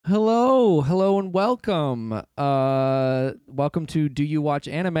Hello, and welcome. Welcome to Do You Watch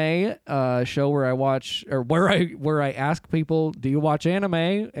Anime? Show where I watch, or where I ask people, do you watch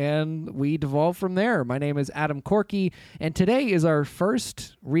anime? And we devolve from there. My name is Adam Corky, and today is our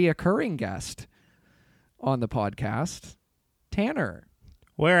first reoccurring guest on the podcast, Tanner.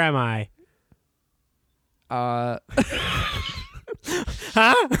 Where am I? Huh?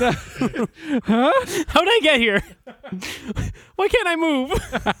 How did I get here? Why can't I move?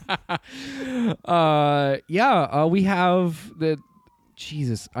 We have the.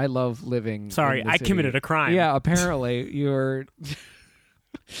 Jesus, I love living. Sorry, in the I city. committed a crime. Yeah, apparently you're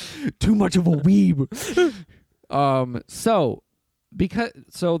too much of a weeb. So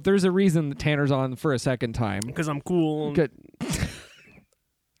there's a reason that Tanner's on for a second time. Because I'm cool. Good.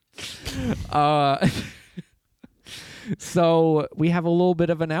 So we have a little bit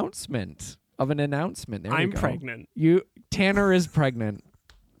of an announcement. There I'm we go. pregnant. Tanner is pregnant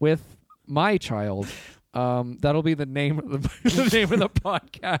with my child. That'll be the name of the name of the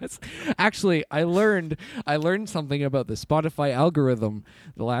podcast. Actually, I learned something about the Spotify algorithm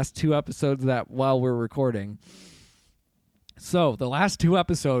the last two episodes while we're recording. So the last two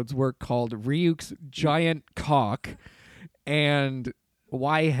episodes were called Ryuk's Giant Cock and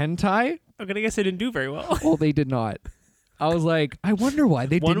Why Hentai? I'm going to guess I didn't do very well. Well, they did not. I was like, I wonder why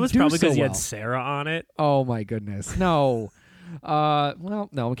they didn't do so well. One was probably because you had Sarah on it. Oh my goodness. No. Well,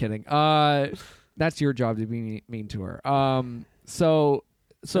 no, I'm kidding. That's your job to be mean to her. So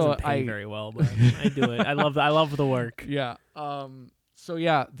Doesn't pay very well, but I do it. I love the work. Yeah. I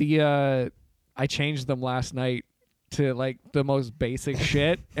changed them last night to like the most basic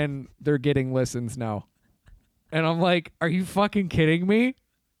shit, and they're getting listens now. And I'm like, are you fucking kidding me?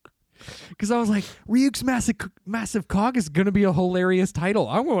 Because I was like, Ryuk's massive cock is going to be a hilarious title.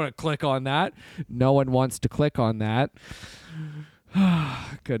 I want to click on that. No one wants to click on that.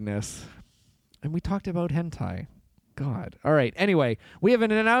 Goodness. And we talked about hentai. God. All right. Anyway, we have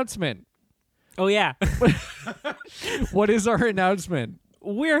an announcement. Oh, yeah. What is our announcement?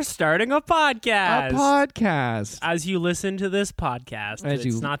 We're starting a podcast. A podcast. As you listen to this podcast,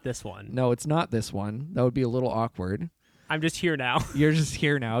 it's not this one. No, it's not this one. That would be a little awkward. I'm just here now. You're just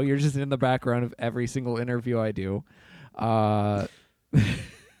here now. You're just in the background of every single interview I do.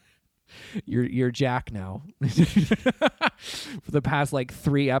 You're Jack now. For the past like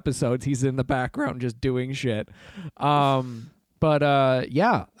 3 episodes, he's in the background just doing shit. We've started a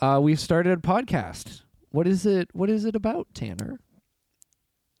podcast. What is it about, Tanner?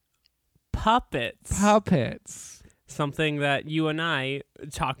 Puppets. Something that you and I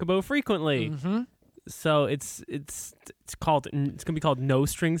talk about frequently. Mm-hmm. So it's going to be called No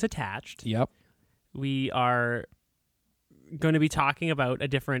Strings Attached. Yep. We are going to be talking about a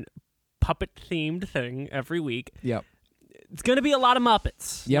different puppet-themed thing every week. Yep. It's going to be a lot of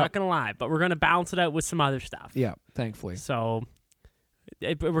Muppets. Yep. Not going to lie, but we're going to balance it out with some other stuff. Yeah, thankfully. So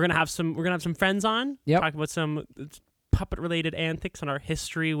we're going to have some friends on. Yep. Talk about some puppet-related antics and our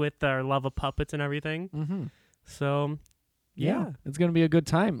history with our love of puppets and everything. Mm-hmm. So yeah, it's going to be a good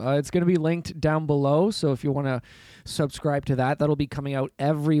time. It's going to be linked down below, so if you want to subscribe to that'll be coming out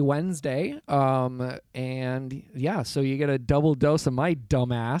every Wednesday. So you get a double dose of my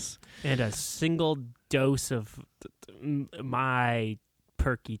dumbass. And a single dose of my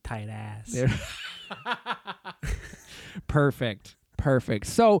perky tight ass. Perfect.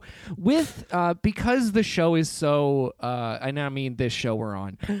 So because the show is so, this show we're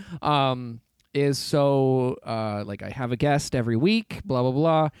on, is so like I have a guest every week, blah blah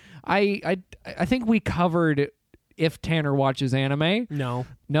blah. I think we covered if Tanner watches anime. No.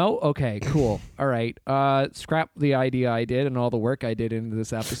 Okay, cool. All right. Scrap the idea I did and all the work I did into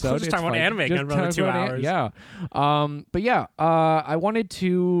this episode. Just talking about anime again for another 2 hours. Yeah. I wanted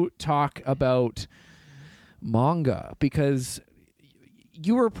to talk about manga because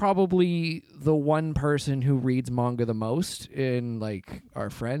you were probably the one person who reads manga the most in like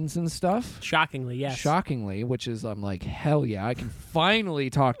our friends and stuff. Shockingly, yes. Shockingly, which is I'm like, hell yeah, I can finally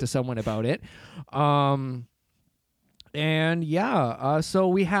talk to someone about it. So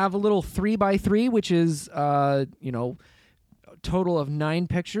we have a little 3x3, which is total of 9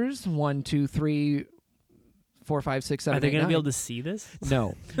 pictures. 1, 2, 3, 4, 5, 6, 7, Are they 8, going to be 9. able to see this?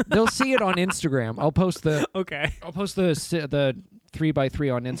 No, they'll see it on Instagram. I'll post the okay. I'll post the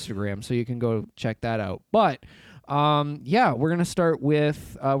 3x3 on Instagram, so you can go check that out. But we're gonna start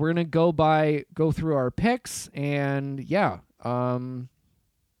with we're gonna go through our picks, and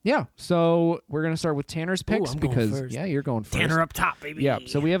so we're gonna start with Tanner's picks. I'm because going first. you're going first. Tanner up top, baby. Yeah,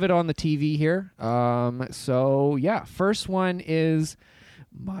 so we have it on the TV here. First one is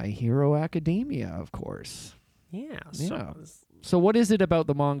My Hero Academia, of course. Yeah. So So what is it about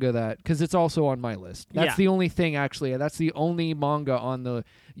the manga that? Because it's also on my list. That's Yeah. the only thing actually. That's the only manga on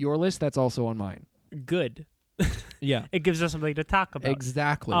your list that's also on mine. Good. Yeah. It gives us something to talk about.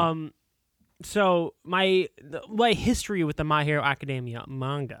 Exactly. So my history with the My Hero Academia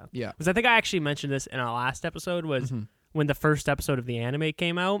manga. Yeah. Because I think I actually mentioned this in our last episode was when the first episode of the anime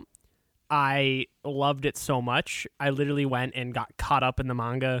came out. I loved it so much. I literally went and got caught up in the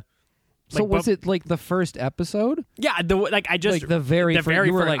manga. So was it like the first episode? Yeah, I just like the very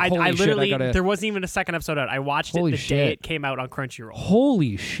you were like, holy I literally shit, I gotta... there wasn't even a second episode out. I watched it the day it came out on Crunchyroll.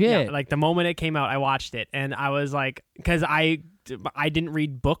 Holy shit! Yeah, like the moment it came out, I watched it, and I was like, because I didn't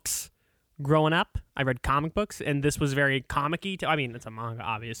read books growing up. I read comic books, and this was very comic-y. I mean, it's a manga,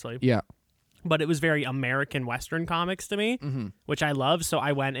 obviously. Yeah. But it was very American Western comics to me, which I love. So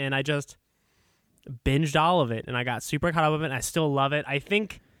I went and I just binged all of it, and I got super caught up with it, and I still love it. I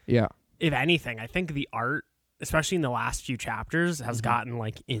think... Yeah. If anything, I think the art, especially in the last few chapters, has gotten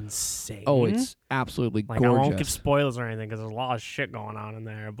like insane. Oh, it's absolutely like gorgeous. I won't give spoilers or anything because there's a lot of shit going on in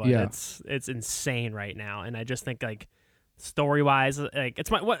there, but it's insane right now. And I just think like story wise, like it's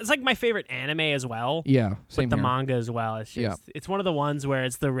like my favorite anime as well. Yeah, same with the here. manga as well. It's just it's one of the ones where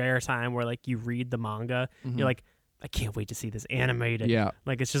it's the rare time where like you read the manga, you're like, I can't wait to see this animated. Yeah.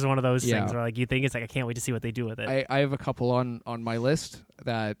 Like it's just one of those things where like you think it's like I can't wait to see what they do with it. I have a couple on my list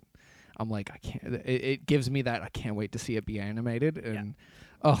that I'm like, I can't. It gives me that I can't wait to see it be animated, and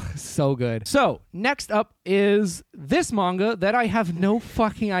oh, so good. So next up is this manga that I have no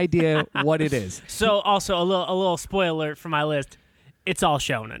fucking idea what it is. So also a little spoiler for my list. It's all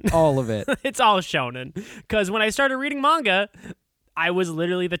shonen. All of it. It's all shonen. Because when I started reading manga, I was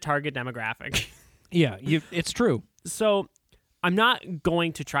literally the target demographic. Yeah, it's true. So I'm not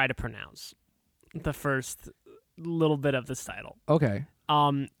going to try to pronounce the first little bit of this title. Okay.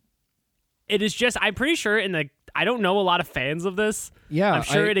 It is just, I'm pretty sure I don't know a lot of fans of this. Yeah. I'm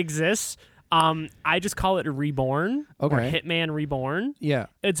sure it exists. I just call it Reborn or Hitman Reborn. Yeah.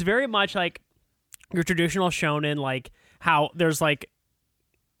 It's very much like your traditional shonen, like how there's like,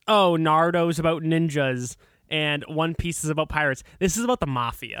 oh, Naruto's about ninjas and One Piece is about pirates. This is about the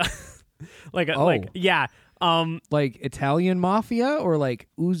mafia. like Italian mafia or like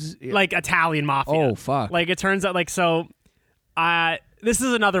like Italian mafia. Oh, fuck. Like it turns out like so this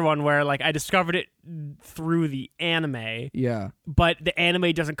is another one where like I discovered it through the anime. Yeah. But the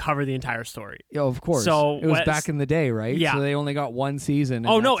anime doesn't cover the entire story. Yeah, of course. So it was back in the day, right? Yeah. So they only got one season.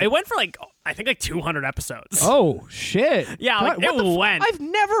 Oh no, it went for like I think like 200 episodes. Oh shit. Yeah, God, like it went. I've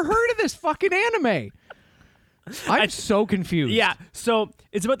never heard of this fucking anime. I'm so confused. Yeah. So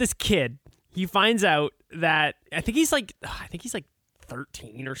it's about this kid. He finds out that I think he's like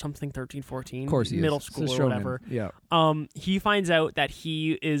 13 or something, 13, 14, of course he middle is. school It's a or shonen. whatever. Yeah. He finds out that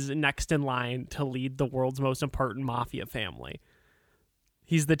he is next in line to lead the world's most important mafia family.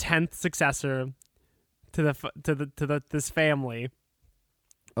 He's the 10th successor to this family.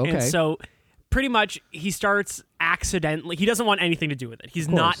 Okay. And so pretty much he starts accidentally, he doesn't want anything to do with it. He's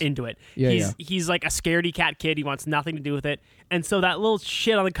not into it. He's like a scaredy cat kid. He wants nothing to do with it. And so that little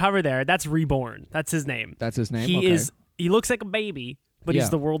shit on the cover there, that's Reborn. That's his name. That's his name? He looks like a baby, but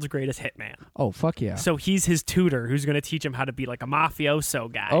he's the world's greatest hitman. Oh, fuck yeah. So he's his tutor who's going to teach him how to be like a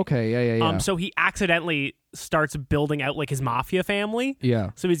mafioso guy. Okay, yeah. So he accidentally starts building out like his mafia family.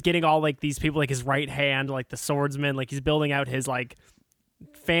 Yeah. So he's getting all like these people, like his right hand, like the swordsman, like he's building out his like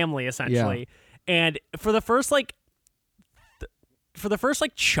family essentially. Yeah. And for the first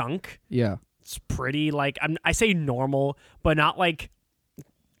chunk, yeah, it's pretty like I say normal, but not like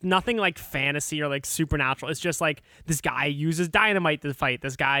nothing like fantasy or like supernatural. It's just like this guy uses dynamite to fight.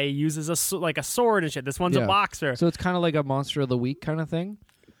 This guy uses a sword and shit. This one's a boxer. So it's kind of like a Monster of the Week kind of thing.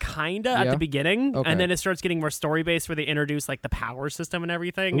 Kinda at the beginning, and then it starts getting more story based, where they introduce like the power system and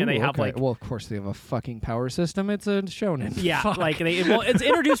everything, and they have like, well, of course they have a fucking power system. It's a shonen. Yeah, Fuck. like it's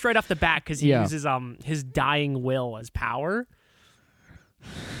introduced right off the bat because he uses his dying will as power.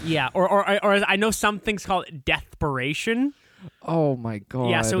 Yeah, or I know some things called deathpiration. Oh my god.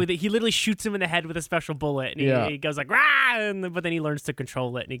 Yeah, so he literally shoots him in the head with a special bullet, and he goes like rah, but then he learns to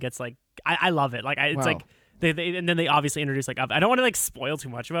control it, and he gets like I love it. Like it's like. And then they obviously introduce like I don't want to like spoil too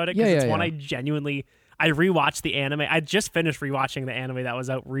much about it because it's one I rewatched the anime. I just finished rewatching the anime that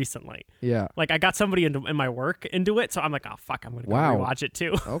was out recently. Yeah, like I got somebody in my work into it, so I'm like, oh fuck, I'm gonna go rewatch it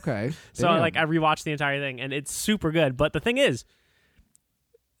too. Okay, so like I rewatched the entire thing, and it's super good. But the thing is,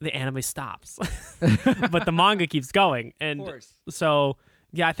 the anime stops, but the manga keeps going, and so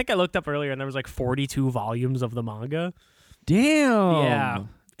yeah, I think I looked up earlier, and there was like 42 volumes of the manga. Damn. Yeah.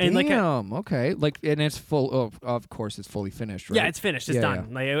 And okay. Like, and it's full of course, it's fully finished, right? Yeah, it's finished. It's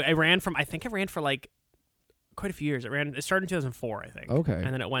done. Like, I ran for like quite a few years. It started in 2004, I think. Okay.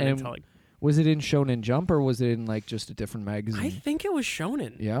 And then it went into like. Was it in Shonen Jump or was it in like just a different magazine? I think it was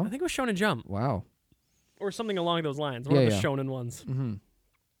Shonen. Yeah? I think it was Shonen Jump. Wow. Or something along those lines. One of the Shonen ones. Mm-hmm.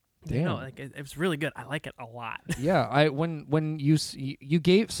 Damn. No, like it was really good. I like it a lot. Yeah, when you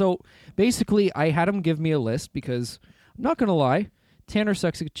gave, so basically I had him give me a list because I'm not gonna lie, Tanner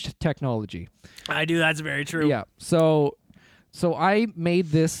sucks at technology. I do. That's very true. Yeah. So I made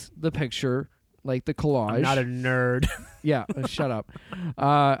the picture, like the collage. I'm not a nerd. Yeah. Shut up.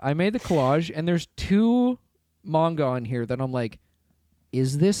 I made the collage, and there's 2 manga on here that I'm like,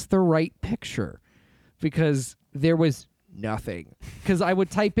 is this the right picture? Because there was nothing. Because I would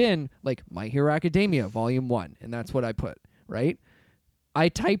type in like My Hero Academia Volume 1, and that's what I put, right? I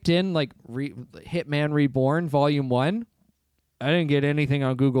typed in like Hitman Reborn Volume 1. I didn't get anything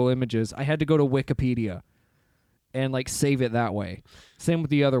on Google Images. I had to go to Wikipedia and like save it that way. Same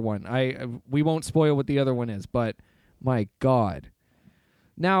with the other one. We won't spoil what the other one is, but my God.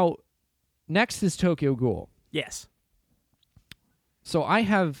 Now, next is Tokyo Ghoul. Yes. So I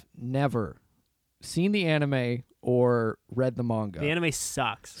have never seen the anime or read the manga. The anime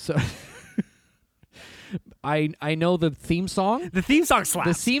sucks. So I know the theme song. The theme song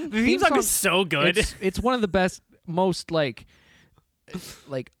slaps. The theme song is so good. It's one of the best, most like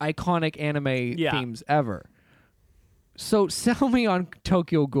iconic anime themes ever. So sell me on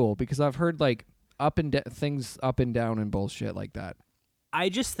Tokyo Ghoul because I've heard like things up and down and bullshit like that. I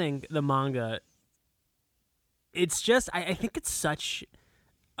just think the manga, it's just I think it's such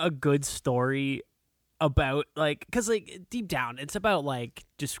a good story about like, because like deep down it's about like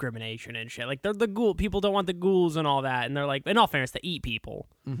discrimination and shit. Like the ghoul people don't want the ghouls and all that, and they're like, in all fairness, they eat people.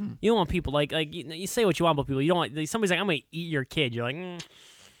 Mm-hmm. You don't want people like you say what you want about people. You don't want somebody's like, I'm gonna eat your kid. You're like,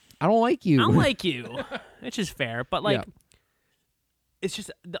 I don't like you. I don't like you. Which is fair, but like it's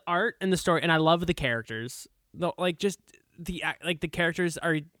just the art and the story, and I love the characters. Like just the characters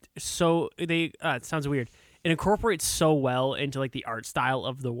are so it sounds weird. It incorporates so well into like the art style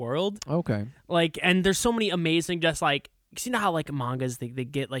of the world. Okay. Like, and there's so many amazing, just like, you know how like mangas they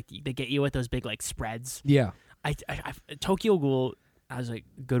get you with those big like spreads. Yeah. I Tokyo Ghoul has like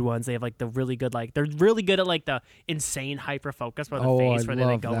good ones. They have like the really good they're really good at like the insane hyper focus by the face where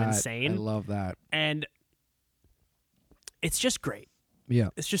they go insane. I love that. And it's just great. Yeah.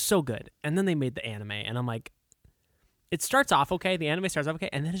 It's just so good. And then they made the anime, and I'm like, it starts off okay. The anime starts off okay,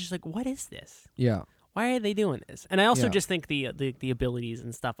 and then it's just like, what is this? Yeah. Why are they doing this? And I also just think the abilities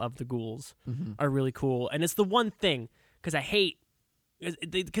and stuff of the ghouls are really cool. And it's the one thing, because I hate,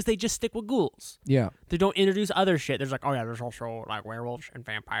 because they just stick with ghouls. Yeah. They don't introduce other shit. There's like, oh yeah, there's also like werewolves and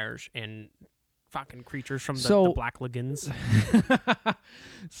vampires and fucking creatures from the Black Lagoons.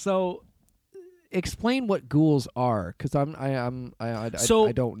 So, explain what ghouls are, because I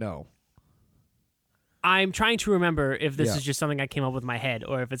don't know. I'm trying to remember if this is just something I came up with in my head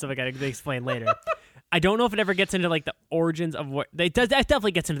or if it's something I can explain later. I don't know if it ever gets into like the origins of what that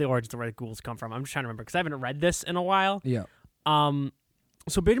definitely gets into the origins of where the ghouls come from. I'm just trying to remember because I haven't read this in a while. Yeah.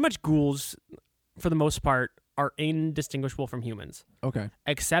 So pretty much ghouls, for the most part, are indistinguishable from humans. Okay.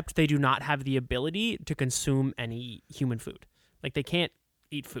 Except they do not have the ability to consume any human food. Like they can't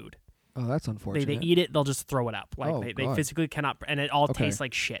eat food. Oh, that's unfortunate. They eat it, they'll just throw it up. Like they physically cannot, and it all tastes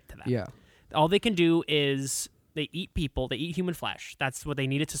like shit to them. Yeah. All they can do is they eat people. They eat human flesh. That's what they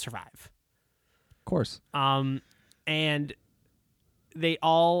needed to survive. Of course. And they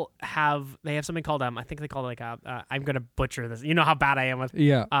all have something called I think they call it like I'm gonna butcher this. You know how bad I am with a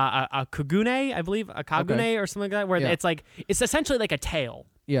kagune, I believe, a kagune or something like that, where it's essentially like a tail.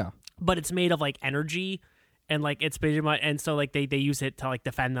 Yeah. But it's made of like energy, and like it's pretty much, and so like they use it to like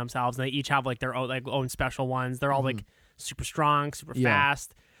defend themselves, and they each have like their own special ones. They're all like super strong, super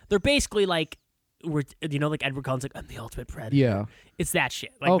fast. They're basically like, like Edward Cullen's like, I'm the ultimate predator. Yeah. It's that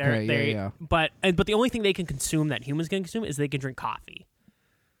shit. Like okay, But the only thing they can consume that humans can consume is they can drink coffee.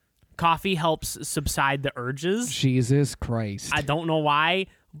 Coffee helps subside the urges. Jesus Christ. I don't know why.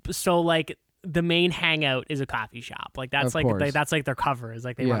 So like the main hangout is a coffee shop. Like that's that's like their cover is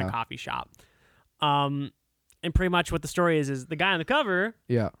like they run a coffee shop. And pretty much what the story is the guy on the cover.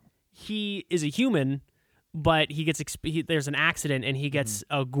 Yeah. He is a human. But he gets there's an accident, and he gets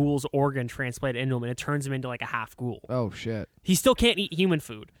a ghoul's organ transplanted into him, and it turns him into like a half ghoul. Oh shit! He still can't eat human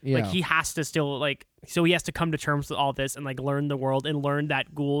food. Yeah. Like he has to still so he has to come to terms with all this and like learn the world and learn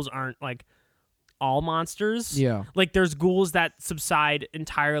that ghouls aren't like all monsters. Yeah. Like there's ghouls that subside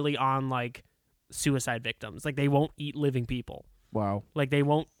entirely on like suicide victims. Like they won't eat living people. Wow. Like they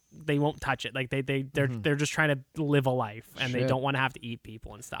won't touch it. Like they're just trying to live a life, and they don't want to have to eat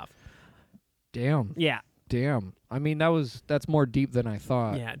people and stuff. Damn. Yeah. Damn. I mean, that's more deep than I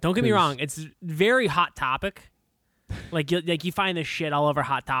thought. Yeah. Don't get me wrong. It's very Hot Topic. Like you find this shit all over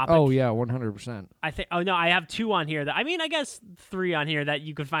Hot Topic. Oh yeah, 100%. I think. Oh no, I have 2 on here. I guess 3 on here that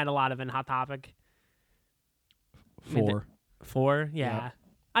you could find a lot of in Hot Topic. 4. 4, yeah. Yep.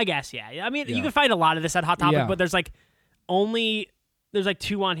 I guess, yeah. I mean, Yeah. you can find a lot of this at Hot Topic, Yeah. but there's like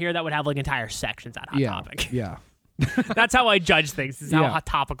 2 on here that would have like entire sections at Hot Topic. Yeah. That's how I judge things. This is how Yeah. hot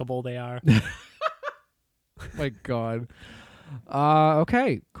topicable they are. My God.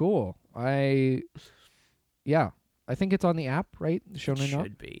 Okay. Cool. I think it's on the app, right? Shonen Up?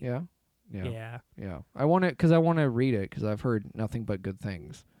 Should be. Yeah. Yeah. I want to read it because I've heard nothing but good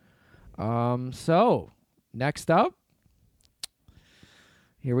things. So next up,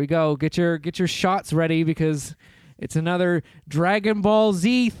 here we go. Get your shots ready because it's another Dragon Ball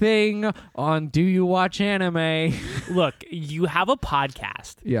Z thing on Do You Watch Anime? Look, you have a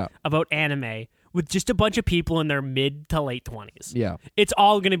podcast about anime with just a bunch of people in their mid to late 20s. Yeah. It's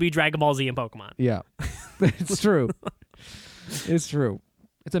all going to be Dragon Ball Z and Pokemon. Yeah. It's true. It's true.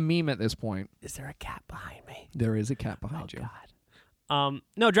 It's a meme at this point. Is there a cat behind me? There is a cat behind you. God.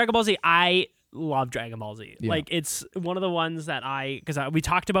 No, Dragon Ball Z. I love Dragon Ball Z. Yeah. Like, it's one of the ones that because we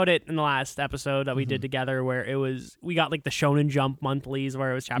talked about it in the last episode that we did together where we got like the Shonen Jump monthlies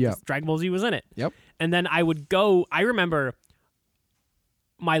where it was chapters. Dragon Ball Z was in it. Yep. And then I remember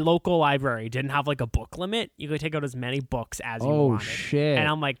my local library didn't have like a book limit. You could take out as many books as you wanted. Oh, shit. And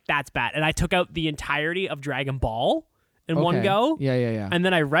I'm like, that's bad. And I took out the entirety of Dragon Ball in one go. Yeah. And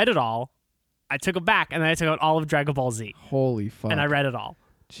then I read it all. I took it back, and then I took out all of Dragon Ball Z. Holy fuck. And I read it all.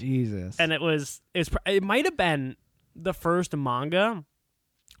 Jesus. And it might have been the first manga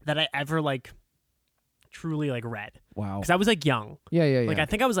that I ever like truly like read. Wow. Because I was like young. Yeah. Like I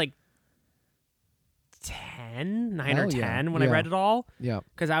think I was like 9 or 10 when I read it all. Yeah.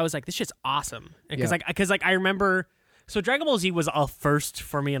 Because I was like, this shit's awesome. Because I remember. So Dragon Ball Z was a first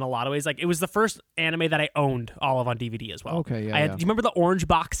for me in a lot of ways. Like it was the first anime that I owned all of on DVD as well. Okay, yeah. Do you remember the orange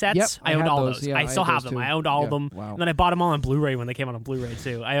box sets? Yep, I owned all those. those. Yeah, I still have them. too. I owned all of them. Wow. And then I bought them all on Blu-ray when they came out on Blu-ray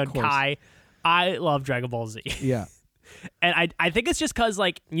too. I owned Kai. I love Dragon Ball Z. Yeah. And I think it's just because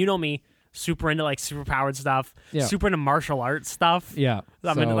like you know me, super into like superpowered stuff, super into martial arts stuff. Yeah.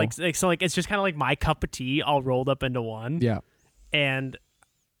 I mean like it's just kind of like my cup of tea all rolled up into one. Yeah. And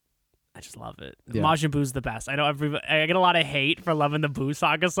I just love it. Yeah. Majin Buu's the best. I know I get a lot of hate for loving the Buu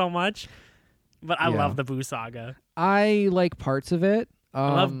saga so much, but I love the Buu saga. I like parts of it.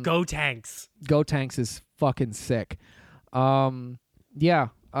 I love Gotenks. Gotenks is fucking sick. Yeah,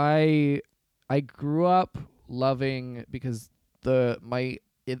 I grew up loving because the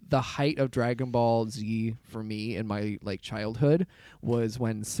height of Dragon Ball Z for me in my like childhood was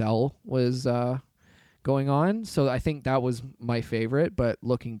when Cell was going on. So I think that was my favorite. But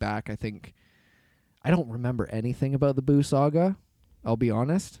looking back, I don't remember anything about the Buu saga. I'll be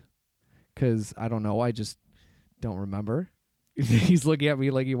honest, because I don't know. I just don't remember. He's looking at me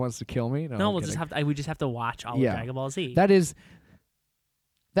like he wants to kill me. No, we just have to watch all of Dragon Ball Z. That is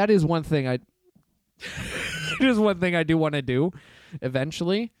one thing it is one thing I do want to do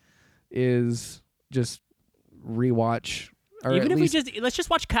eventually is just rewatch. Or even if least, let's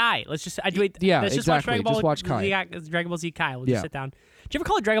just watch Kai. Let's just watch exactly. Just watch Kai. Dragon Ball Z Kai. We'll just sit down. Did you ever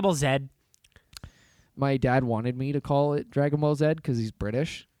call it Dragon Ball Z? My dad wanted me to call it Dragon Ball Z because he's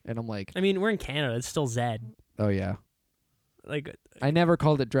British, and I'm like, I mean, we're in Canada. It's still Z. Oh yeah. Like I never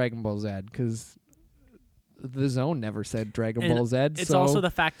called it Dragon Ball Z because the Zone never said Dragon Ball Z. It's also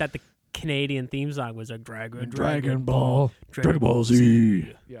the fact that the Canadian theme song was a Dragon Ball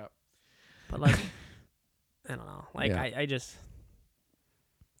Z. Yeah. But like, I don't know. Like I just,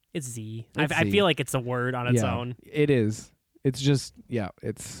 it's Z. I feel like it's a word on its own. It is. It's just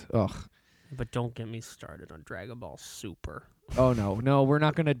it's ugh. But don't get me started on Dragon Ball Super. Oh no, we're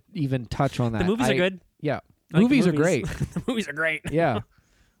not gonna even touch on that. The movies are good. Yeah, like movies are great. The movies are great. Yeah,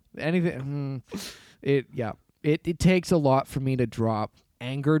 anything. It takes a lot for me to drop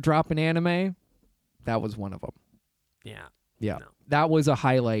an anime. That was one of them. Yeah. No. That was a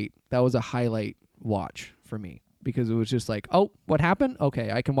highlight. Watch for me because it was just like, oh, what happened?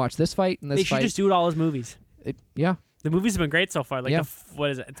 Okay, I can watch this fight and this fight. They should just do it all as movies. The movies have been great so far. Like,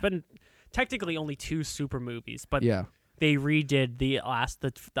 what is it? It's been technically only 2 Super movies, but they redid the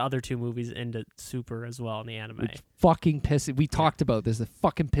other 2 movies into Super as well in the anime. Which fucking pisses. We talked about this. It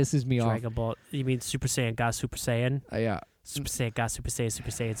fucking pisses me off. Dragon Ball. You mean Super Saiyan got Super Saiyan? Yeah. Super Saiyan got Super Saiyan. Super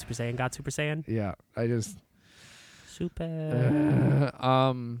Saiyan. Super Saiyan got Super Saiyan. Yeah. I just. Super.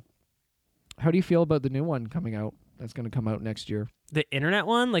 How do you feel about the new one coming out? That's going to come out next year. The internet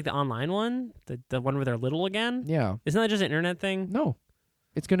one, like the online one, the one where they're little again. Yeah. Isn't that just an internet thing? No,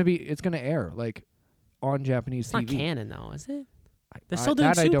 it's going to air. Like, on Japanese It's TV. not canon though, is it? They're still doing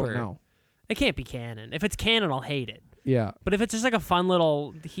that Super. I don't know. It can't be canon. If it's canon, I'll hate it. Yeah. But if it's just like a fun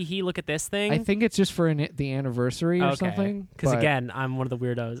little hee look at this thing. I think it's just for the anniversary or something. Because again, I'm one of the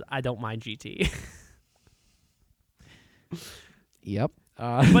weirdos. I don't mind GT. Yep.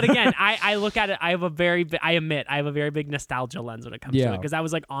 But again, I look at it. I admit I have a very big nostalgia lens when it comes to it, because I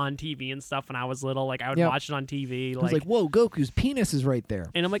was like on TV and stuff when I was little. Like I would watch it on TV. I was like, whoa, Goku's penis is right there.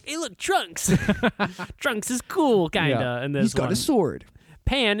 And I'm like, hey, look, Trunks. Trunks is cool, kinda. Yeah. And this he's got a sword.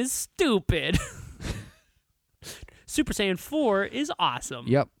 Pan is stupid. Super Saiyan 4 is awesome.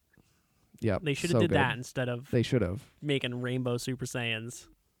 Yep. They should have did that instead of they should have making rainbow Super Saiyans.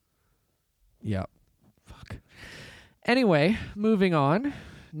 Yep. Fuck. Anyway, moving on.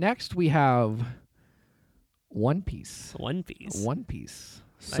 Next we have One Piece. One Piece. One Piece.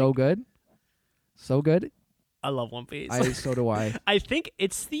 So good. So good. I love One Piece. So do I. I think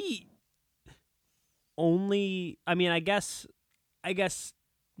it's the only, I mean, I guess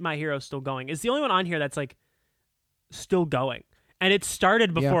My Hero's still going. It's the only one on here that's like still going. And it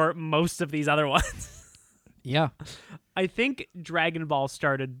started before most of these other ones. Yeah. I think Dragon Ball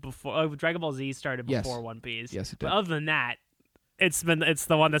started before Dragon Ball Z started before One Piece. Yes, it did. But other than that, it's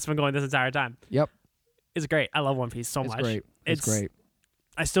the one that's been going this entire time. Yep. It's great. I love One Piece so much. Great. It's great.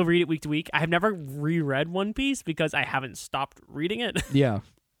 I still read it week to week. I have never reread One Piece because I haven't stopped reading it. Yeah.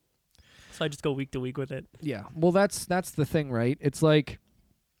 So I just go week to week with it. Yeah. Well, that's the thing, right? It's like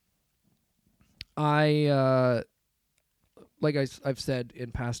I've said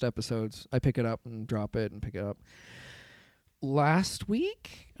in past episodes, I pick it up and drop it and pick it up. Last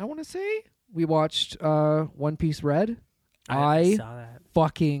week, I want to say, we watched One Piece Red. I saw that.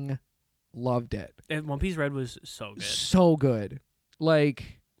 Fucking loved it. And One Piece Red was so good. So good.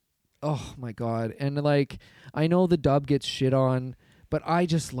 Like, oh my God. And like, I know the dub gets shit on, but I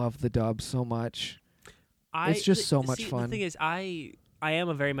just love the dub so much. It's just so much fun. The thing is, I am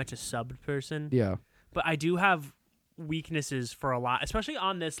a very much a subbed person. Yeah. But I do have weaknesses for a lot, especially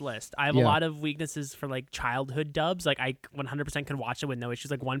on this list. I have a lot of weaknesses for like childhood dubs. Like I 100% can watch it with no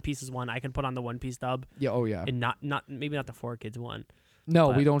issues. Like One Piece is one I can put on the One Piece dub. Yeah. Oh yeah. And not maybe not the 4Kids one. No,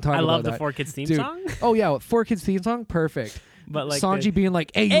 we don't talk about that. I love the 4Kids theme song. Oh yeah, 4Kids theme song, perfect. But like Sanji being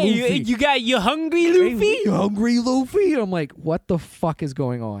like, "Hey, Luffy, you hungry, Luffy? Hey, you hungry, Luffy?" I'm like, "What the fuck is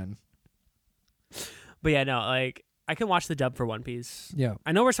going on?" But yeah, no, like I can watch the dub for One Piece. Yeah.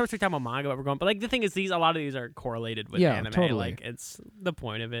 I know we're supposed to be talking about manga, but the thing is, a lot of these are correlated with anime. Totally. Like it's the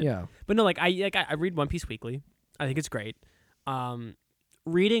point of it. Yeah. But no, I read One Piece weekly. I think it's great.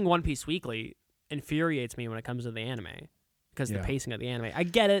 Reading One Piece weekly infuriates me when it comes to the anime because the pacing of the anime. I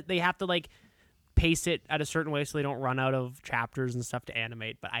get it; they have to like pace it at a certain way so they don't run out of chapters and stuff to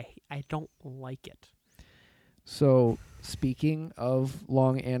animate. But I don't like it. So speaking of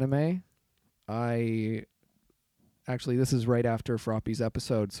long anime, Actually, this is right after Froppy's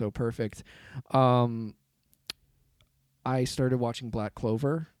episode, so perfect. I started watching Black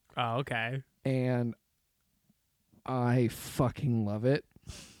Clover. Oh, okay. And I fucking love it.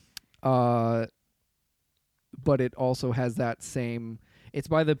 But it also has that same... It's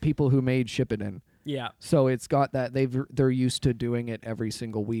by the people who made Shippuden. Yeah. So it's got that... They're used to doing it every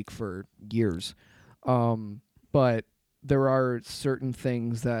single week for years. But... there are certain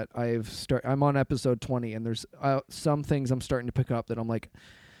things that I'm on episode 20, and there's some things I'm starting to pick up that I'm like,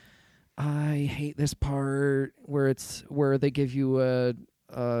 I hate this part where they give you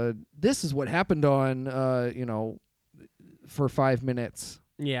this is what happened on for 5 minutes.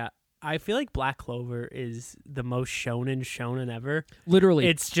 Yeah. I feel like Black Clover is the most shonen ever. Literally.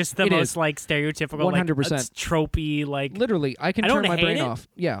 It's just the most like stereotypical 100%. like tropey like literally I can turn my brain off.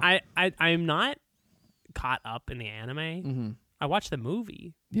 Yeah. I'm not caught up in the anime. Mm-hmm. I watched the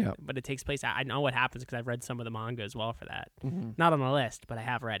movie. Yeah. But it takes place. I know what happens because I've read some of the manga as well for that. Mm-hmm. Not on the list, but I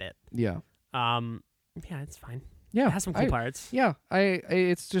have read it. Yeah. Yeah, it's fine. Yeah. It has some cool parts. Yeah.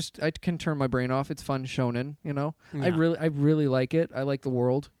 It's just I can turn my brain off. It's fun shonen, you know. Yeah. I really like it. I like the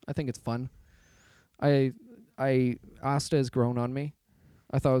world. I think it's fun. Asta has grown on me.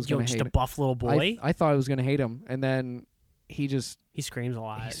 I thought I was going to hate him. Just a buff little boy. I thought I was going to hate him, and then he screams a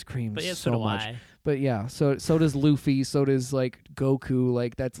lot. He screams but yeah, so much. I. But yeah, so does Luffy. So does like Goku.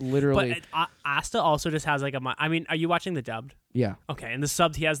 Like that's literally. But Asta also just has like I mean, are you watching the dubbed? Yeah. Okay, and the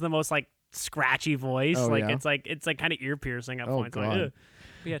subbed, he has the most like scratchy voice. Oh, like yeah? it's like kind of ear piercing at points. God.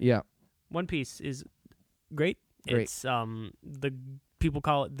 Like, yeah. One Piece is great. Great. It's the people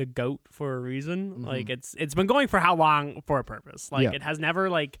call it the GOAT for a reason. Mm-hmm. Like it's been going for how long for a purpose. Like Yeah. it has never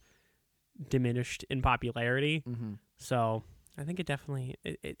like diminished in popularity. Mm-hmm. So I think it definitely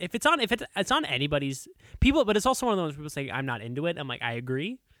if it's on anybody's people, but it's also one of those people say I'm not into it. I'm like I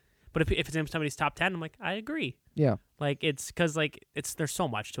agree, But if it's in somebody's top 10, I'm like, I agree. Yeah. Like, it's because, like, there's so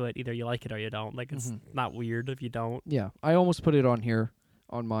much to it. Either you like it or you don't. Like, it's not weird if you don't. Yeah. I almost put it on here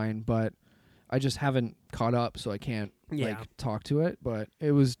on mine, but I just haven't caught up, so I can't, like, talk to it. But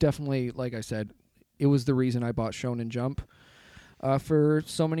it was definitely, like I said, it was the reason I bought Shonen Jump for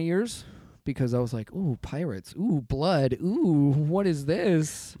so many years. Because I was like, ooh, pirates, ooh, blood, ooh, what is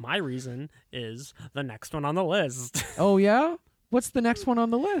this? My reason is the next one on the list. Oh, yeah? What's the next one on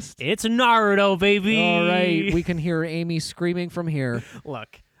the list? It's Naruto, baby. All right, we can hear Amy screaming from here.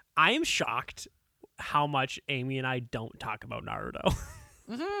 Look, I am shocked how much Amy and I don't talk about Naruto.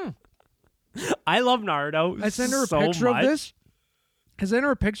 I love Naruto I sent her a so picture much. of this. I sent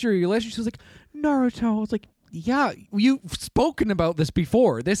her a picture of your list. She was like, Naruto. I was like, yeah, you've spoken about this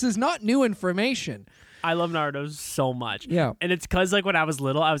before. This is not new information. I love Naruto so much. Yeah. And it's because, like, when I was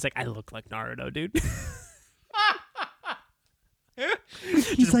little, I was like, I look like Naruto, dude.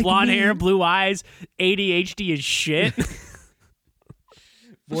 Just like blonde hair, blue eyes, ADHD is shit.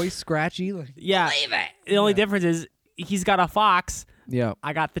 Voice scratchy. Like, yeah. Believe it. The only difference is he's got a fox. Yeah.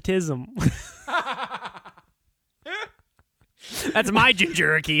 I got the tism. That's my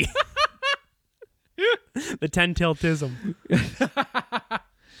Jinchuriki. The 10-tailed tism.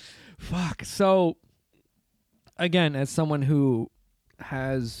 Fuck. So, again, as someone who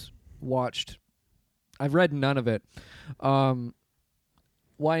has watched, I've read none of it.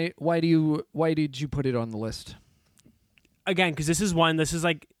 Why did you put it on the list? Again, because this is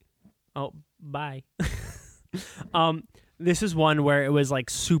like, oh, bye. This is one where it was like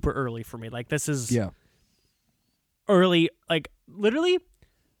super early for me. Like, this is early, like literally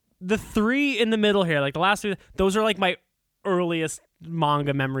the three in the middle here, like the last three, those are like my earliest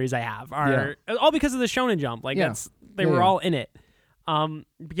manga memories I have are all because of the Shonen Jump. Like they were all in it.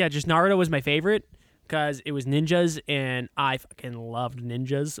 Just Naruto was my favorite because it was ninjas and I fucking loved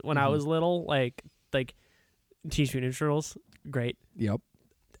ninjas when I was little. Like Teenage Mutant Ninja Turtles, great. Yep.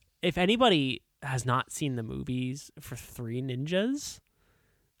 If anybody has not seen the movies for Three Ninjas,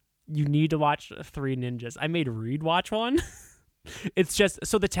 you need to watch Three Ninjas. I made Reed watch one. It's just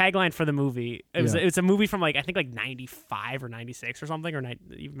so the tagline for the movie. It's a movie from like I think like 95 or 96 or something, or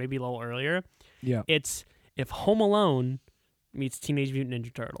maybe a little earlier. Yeah. It's if Home Alone meets Teenage Mutant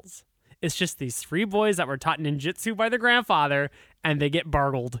Ninja Turtles. It's just these three boys that were taught ninjutsu by their grandfather, and they get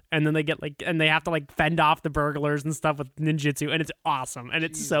burgled, and then they get and they have to like fend off the burglars and stuff with ninjutsu, and it's awesome, and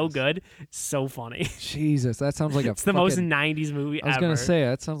it's so good, so funny. Jesus, that sounds like it's the most 90s movie ever. I was gonna say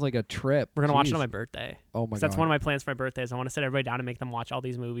that sounds like a trip. We're gonna watch it on my birthday. Oh my god, that's one of my plans for my birthday. Is I want to sit everybody down and make them watch all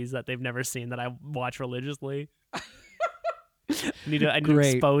these movies that they've never seen that I watch religiously. I need to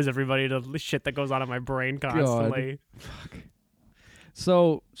expose everybody to the shit that goes on in my brain constantly. Fuck.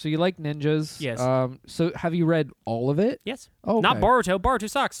 So you like ninjas? Yes. So have you read all of it? Yes. Oh, okay. Not Boruto. Boruto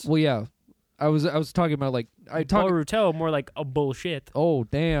sucks. Well, yeah. I was talking about like Boruto more like a bullshit. Oh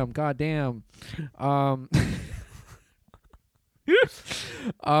damn! God damn. So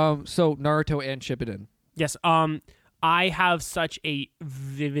Naruto and Shippuden. Yes. I have such a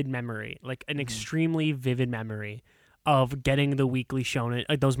vivid memory, like an extremely vivid memory of getting the weekly shonen,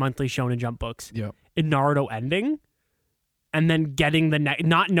 like those monthly Shonen Jump books. Yeah. In Naruto ending. And then getting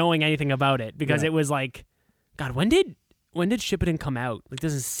not knowing anything about it because it was like, God, when did Shippuden come out? Like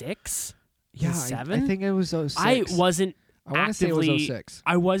this is 6? Yeah, 7? I think it was 06. I want to say it was 06.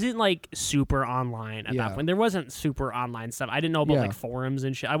 I wasn't like super online at that point. There wasn't super online stuff. I didn't know about like forums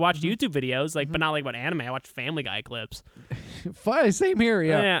and shit. I watched YouTube videos, like, but not like about anime. I watched Family Guy clips. Same here.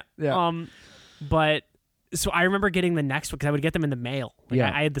 Yeah. But so I remember getting the next one because I would get them in the mail. Like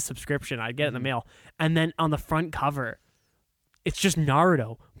I had the subscription. I'd get it in the mail, and then on the front cover, it's just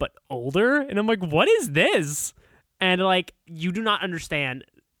Naruto, but older. And I'm like, what is this? And like, you do not understand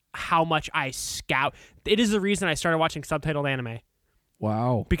how much I scout. It is the reason I started watching subtitled anime.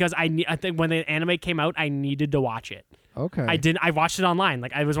 Wow. Because I think when the anime came out, I needed to watch it. Okay. I watched it online.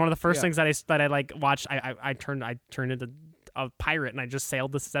 Like, it was one of the first things that I like watched. I turned into a pirate, and I just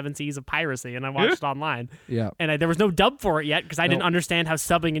sailed the 7 seas of piracy, and I watched it online. Yeah. And there was no dub for it yet because I didn't understand how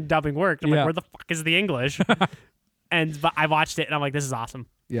subbing and dubbing worked. I'm like, where the fuck is the English? But I watched it and I'm like, this is awesome.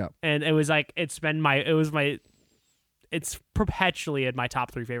 Yeah. And it was like, it's perpetually in my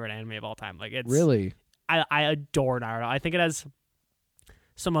top 3 favorite anime of all time. Like, it's really, I adore Naruto. I think it has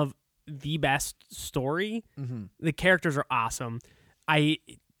some of the best story. Mm-hmm. The characters are awesome. I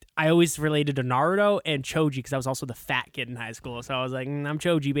always related to Naruto and Choji because I was also the fat kid in high school. So I was like, I'm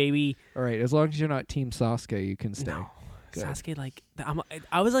Choji, baby. All right. As long as you're not Team Sasuke, you can stay. No. Good. Sasuke, like,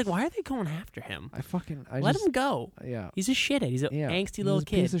 I was like, why are they going after him? Let him go. Yeah. He's a shithead. He's an angsty little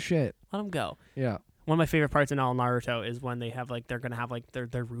kid. Piece of shit. Let him go. Yeah. one of my favorite parts in all Naruto is when they have like they're gonna have like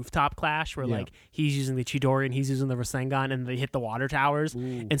their rooftop clash where like he's using the Chidori and he's using the Rasengan and they hit the water towers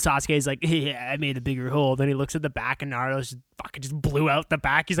and Sasuke's like, yeah, I made a bigger hole. Then he looks at the back and Naruto's just fucking just blew out the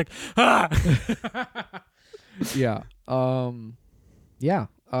back. He's like, ah. Yeah.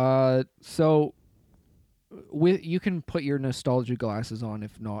 So you can put your nostalgia glasses on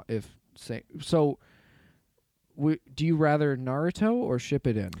do you rather Naruto or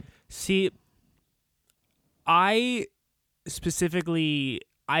Shippuden? See, I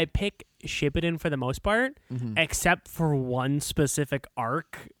pick Shippuden for the most part, except for one specific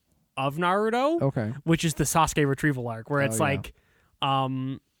arc of Naruto. Okay. Which is the Sasuke retrieval arc, where it's where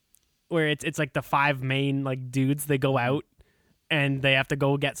it's like the 5 main like dudes, they go out and they have to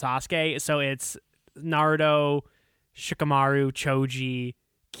go get Sasuke. So it's Naruto, Shikamaru, Choji,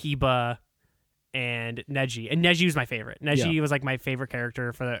 Kiba, and Neji. And Neji was my favorite. Neji was like my favorite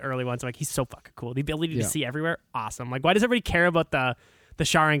character for the early ones. I'm like, he's so fucking cool. The ability to see everywhere, awesome. Like, why does everybody care about the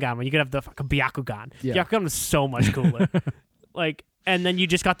Sharingan when you could have the fucking Byakugan? Byakugan was so much cooler. Like, and then you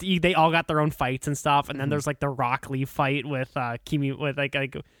just got they all got their own fights and stuff. And then there's like the Rock Lee fight with Kimi with like I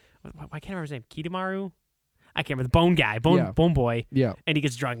can't remember his name. Kidomaru? I can't remember. The Bone guy. Bone boy. Yeah. And he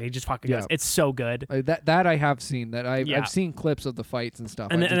gets drunk and he just fucking goes. It's so good. That I have seen. I've seen clips of the fights and stuff.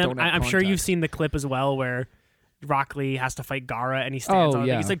 And I'm sure you've seen the clip as well where Rock Lee has to fight Gaara and he stands on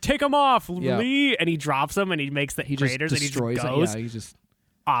it. He's like, take him off, Lee. And he drops him and he makes the craters and he just goes. He's just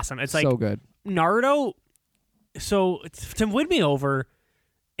awesome. It's so like good. Naruto. So to win me over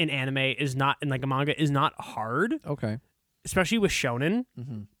in anime is not, in like a manga, is not hard. Okay. Especially with shonen.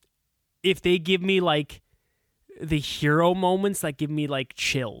 If they give me like the hero moments that give me like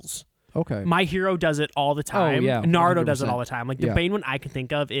chills. Okay. My Hero does it all the time. Oh, yeah, Naruto does it all the time. Like the main one I can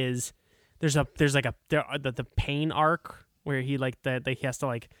think of is the pain arc where he like he has to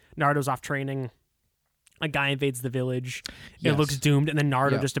like Naruto's off training. A guy invades the village. It looks doomed, and then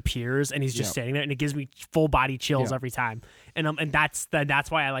Naruto just appears, and he's just standing there, and it gives me full body chills every time. And that's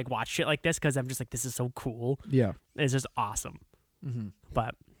why I like watch shit like this, because I'm just like, this is so cool. Yeah, it's just awesome.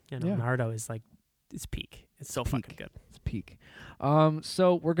 But Naruto is like, it's peak. It's so fucking good. It's peak.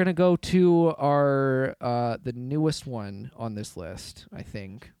 So we're gonna go to our the newest one on this list, I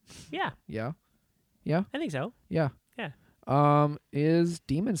think. Yeah. Yeah. Yeah. I think so. Yeah. Yeah. Is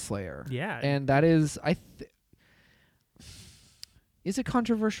Demon Slayer. Yeah. And that is is it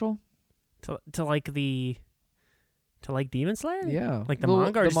controversial? To like Demon Slayer? Yeah. Like the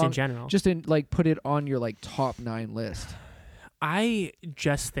manga or just in general? Just in like put it on your like top 9 list. I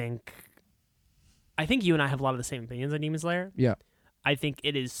think you and I have a lot of the same opinions on Demon Slayer. Yeah. I think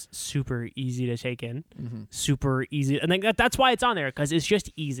it is super easy to take in, super easy, and like that's why it's on there, because it's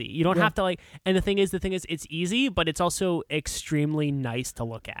just easy. You don't have to like. And the thing is, it's easy, but it's also extremely nice to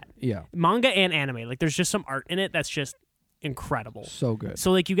look at. Yeah, manga and anime, like there's just some art in it that's just incredible. So good.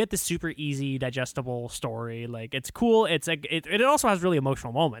 So like you get this super easy, digestible story. Like it's cool. It's like it also has really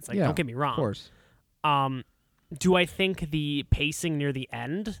emotional moments. Like don't get me wrong. Of course. Do I think the pacing near the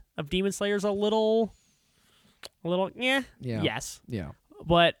end of Demon Slayer is a little yes. Yeah.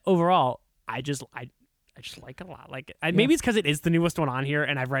 But overall, I just like it a lot. Like maybe it's because it is the newest one on here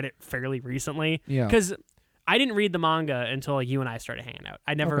and I've read it fairly recently. Yeah. Because I didn't read the manga until like, you and I started hanging out.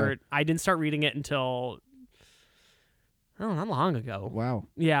 I didn't start reading it until not long ago. Wow.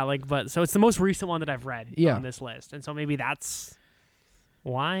 Yeah, so it's the most recent one that I've read on this list. And so maybe that's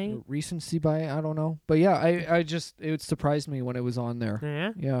why. Recency bias, I don't know. But yeah, it surprised me when it was on there.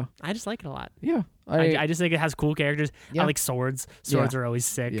 Yeah? Yeah. I just like it a lot. Yeah. I just think it has cool characters. Yeah. I like swords. Swords are always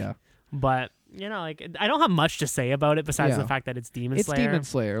sick. Yeah. But, like, I don't have much to say about it besides the fact that it's Demon Slayer. It's Demon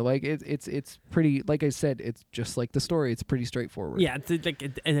Slayer. Like, it's pretty, like I said, it's just like the story. It's pretty straightforward. Yeah.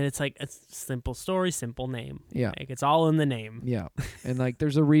 And it's like a simple story, simple name. Yeah. Like, it's all in the name. Yeah. And, like,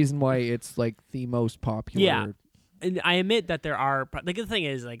 there's a reason why it's, like, the most popular. Yeah. And I admit that there are, like, the thing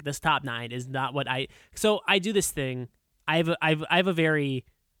is, like, this top 9 is not what so I do this thing. I have a very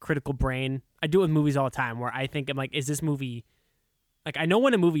critical brain. I do it with movies all the time where I think, I'm like, is this movie, like, I know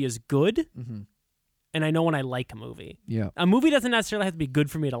when a movie is good and I know when I like a movie. Yeah. A movie doesn't necessarily have to be good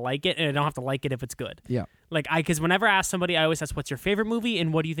for me to like it, and I don't have to like it if it's good. Yeah. Like, because whenever I ask somebody, I always ask, what's your favorite movie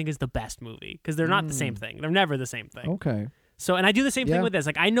and what do you think is the best movie? Because they're not the same thing. They're never the same thing. Okay. So, and I do the same thing with this.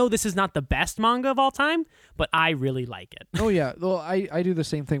 Like, I know this is not the best manga of all time, but I really like it. Oh, yeah. Well, I do the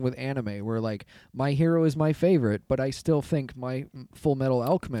same thing with anime, where, like, My Hero is my favorite, but I still think my Full Metal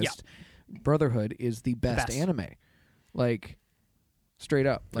Alchemist Brotherhood is the best anime. Like, straight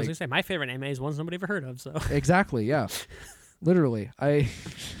up. I was going to say, my favorite anime is ones nobody ever heard of, so. Exactly, yeah. Literally.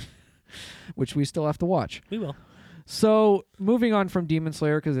 Which we still have to watch. We will. So moving on from Demon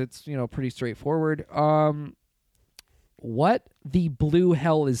Slayer, because it's pretty straightforward. What the blue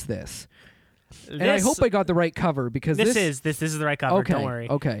hell is this? And I hope I got the right cover, because this is the right cover. Okay, don't worry.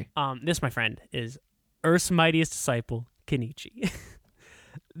 Okay. This, my friend, is Earth's mightiest disciple, Kenichi.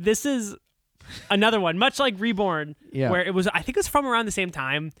 This is another one, much like Reborn, where it was. I think it was from around the same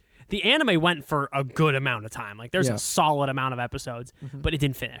time. The anime went for a good amount of time. Like there's a solid amount of episodes, but it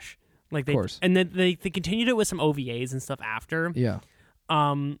didn't finish. Like of course. And then they continued it with some OVAs and stuff after. Yeah.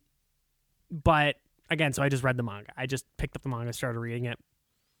 But again, so I just read the manga. I just picked up the manga, started reading it.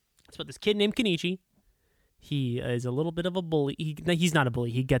 It's about this kid named Kenichi. He is a little bit of a bully. He's not a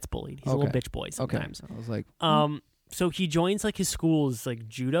bully. He gets bullied. He's a little bitch boy sometimes. Okay. I was like, so he joins like his school's like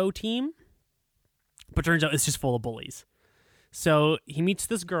judo team, but turns out it's just full of bullies. So he meets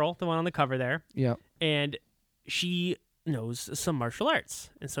this girl, the one on the cover there. Yeah. And she knows some martial arts,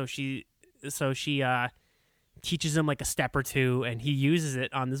 and so she teaches him like a step or two, and he uses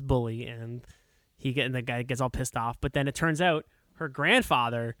it on this bully, and the guy gets all pissed off. But then it turns out her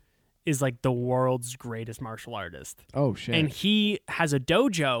grandfather is like the world's greatest martial artist. Oh shit! And he has a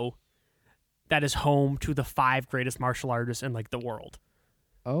dojo that is home to the 5 greatest martial artists in like the world.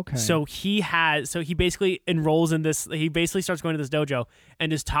 Okay. So he basically enrolls in this. He basically starts going to this dojo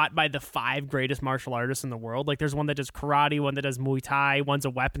and is taught by the 5 greatest martial artists in the world. Like there's one that does karate, one that does Muay Thai, one's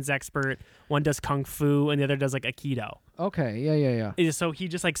a weapons expert, one does kung fu, and the other does like aikido. Okay. Yeah. So he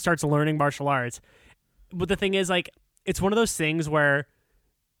just like starts learning martial arts. But the thing is, like, it's one of those things where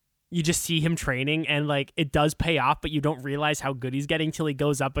you just see him training and like it does pay off, but you don't realize how good he's getting till he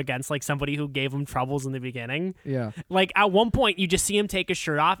goes up against like somebody who gave him troubles in the beginning. Yeah. Like at one point you just see him take his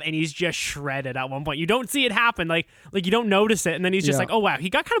shirt off and he's just shredded at one point. You don't see it happen. Like you don't notice it. And then he's just like, oh wow, he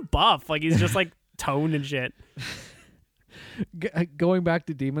got kind of buff. Like he's just like toned and shit. Going back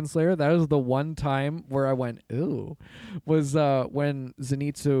to Demon Slayer, that was the one time where I went, ooh, was when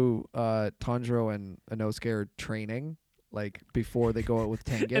Zenitsu, Tanjiro, and Inosuke are training. Like before they go out with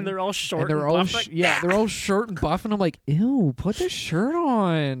Tengen, and they're all short. And they're all they're all short and buff, and I'm like, ew, put the shirt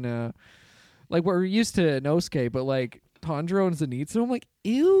on. Like we're used to Inosuke, but like Tanjiro and Zenitsu, I'm like,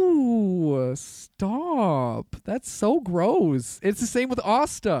 ew, stop. That's so gross. It's the same with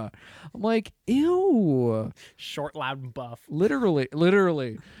Asta. I'm like, ew, short, loud, and buff. Literally.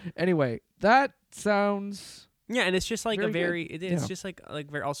 Anyway, that sounds. Yeah, and it's just like it's just like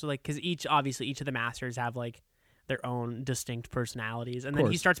very also like because each of the masters have like their own distinct personalities, and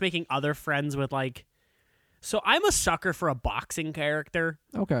then he starts making other friends with like. So I'm a sucker for a boxing character.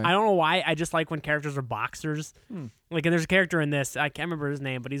 Okay. I don't know why. I just like when characters are boxers. Like, and there's a character in this. I can't remember his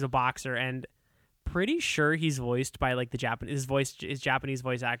name, but he's a boxer, and pretty sure he's voiced by like the Japanese. His Japanese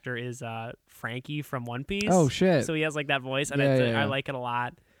voice actor is Frankie from One Piece. Oh shit! So he has like that voice, and I like it a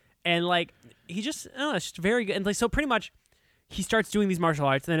lot. And like he just, I don't know, it's just very good. And like so, pretty much, he starts doing these martial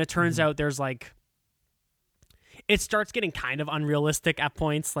arts, and then it turns out there's like. It starts getting kind of unrealistic at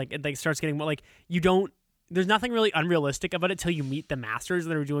points. Like it starts getting like there's nothing really unrealistic about it till you meet the masters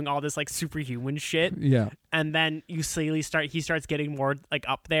that are doing all this like superhuman shit. Yeah. And then you slowly he starts getting more like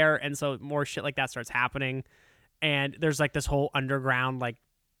up there, and so more shit like that starts happening. And there's like this whole underground like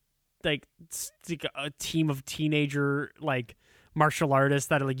a team of teenager like martial artists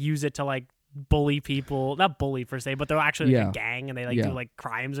that like use it to like bully people, not bully per se, but they're actually like a gang, and they like do like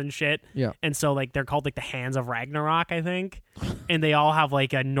crimes and shit. Yeah. And so like they're called like the Hands of Ragnarok, I think. And they all have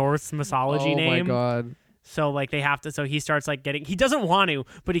like a Norse mythology name. Oh my god. So like they have to, so he starts like he doesn't want to,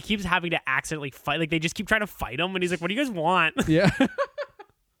 but he keeps having to accidentally fight. Like they just keep trying to fight him, and he's like, what do you guys want? Yeah.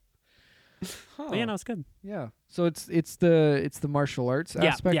 But yeah, no, it's good. Yeah. So it's the martial arts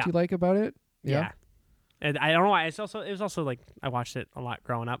aspect you like about it? Yeah. And I don't know why. It was also like I watched it a lot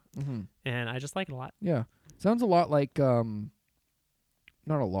growing up, and I just like it a lot. Yeah, sounds a lot like not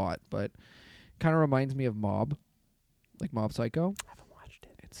a lot, but kind of reminds me of Mob, like Mob Psycho. I haven't watched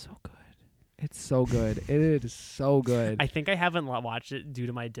it. It's so good. It's so good. It is so good. I think I haven't watched it due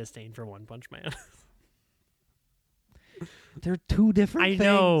to my disdain for One Punch Man. They're two different things. I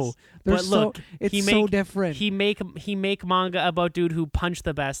know, but look, it's so different. He make manga about dude who punch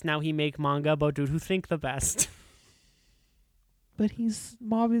the best. Now he make manga about dude who think the best. But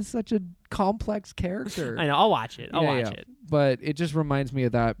Mob is such a complex character. I know. I'll watch it. I'll watch it. But it just reminds me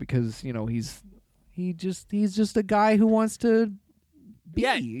of that because he's just a guy who wants to.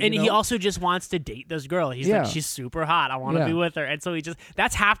 He also just wants to date this girl. He's like, she's super hot. I want to be with her. And so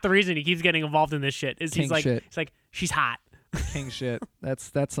that's half the reason he keeps getting involved in this shit. He's like, she's hot. King shit.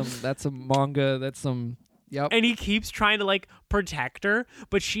 That's some manga. That's some Yep. And he keeps trying to like protect her,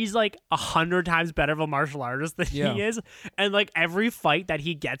 but she's like 100 times better of a martial artist than he is. And like every fight that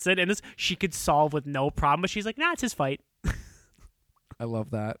he gets in, and this she could solve with no problem, but she's like, nah, it's his fight. I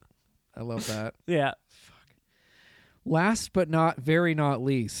love that. Yeah. Fuck. Last but not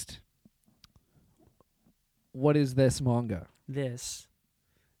least, what is this manga? This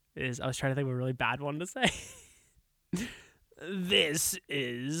is, I was trying to think of a really bad one to say. It's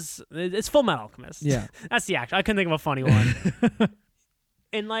Full Metal Alchemist. Yeah. That's the action. I couldn't think of a funny one.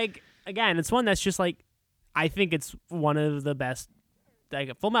 And like, again, it's one that's just like, I think it's one of the best,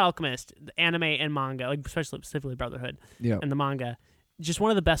 like Full Metal Alchemist, the anime and manga, like especially specifically Brotherhood and the manga, just one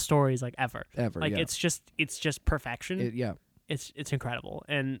of the best stories like ever. Like it's just perfection. It's incredible.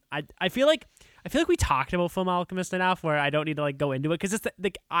 And I feel like we talked about Full Metal Alchemist enough where I don't need to like go into it, because it's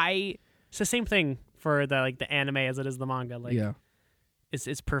it's the same thing for the anime as it is the manga. Like,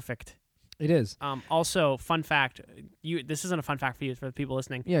 it's perfect. It is. Also, fun fact. This isn't a fun fact for you, for the people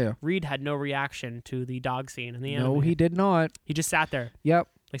listening. Yeah. Reed had no reaction to the dog scene in the anime. No, he did not. He just sat there. Yep.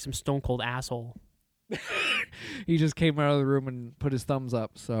 Like some stone cold asshole. He just came out of the room and put his thumbs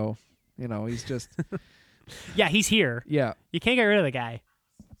up. So, he's just. Yeah, he's here. Yeah. You can't get rid of the guy.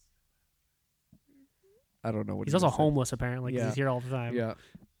 I don't know what he's also homeless apparently, because he's here all the time. Yeah.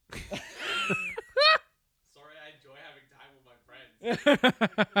 Sorry, I enjoy having time with my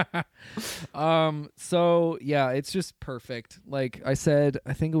friends. So yeah, it's just perfect. Like I said,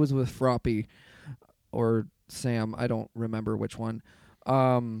 I think it was with Froppy or Sam. I don't remember which one.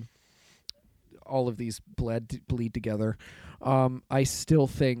 All of these bleed together. I still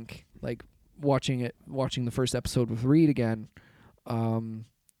think like watching the first episode with Reed again.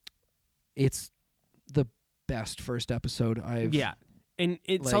 It's the best first episode I've. Yeah. And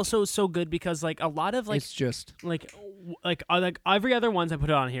it's also so good because like a lot of like it's just like every other ones I put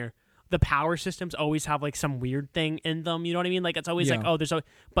it on here, the power systems always have like some weird thing in them. You know what I mean? Like it's always like, oh,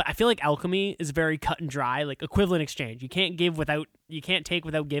 but I feel like alchemy is very cut and dry, like equivalent exchange. You can't take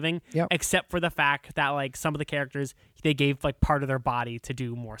without giving, except for the fact that like some of the characters, they gave like part of their body to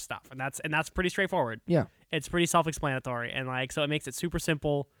do more stuff, and that's pretty straightforward. Yeah, it's pretty self-explanatory, and like so it makes it super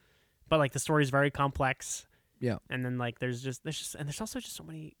simple, but like the story is very complex. Yeah, and then like there's also just so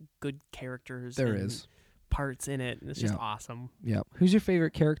many good characters. There is parts in it, and it's just awesome. Yeah. Who's your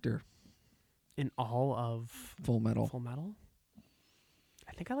favorite character in all of Full Metal?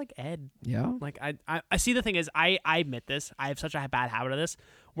 I think I like Ed. Yeah. Like I see, the thing is I admit this. I have such a bad habit of this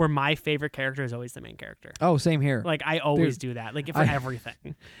where my favorite character is always the main character. Oh, same here. Like I always do that. Like for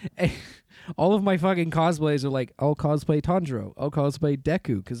everything. All of my fucking cosplays are like, I'll cosplay Tanjiro, I'll cosplay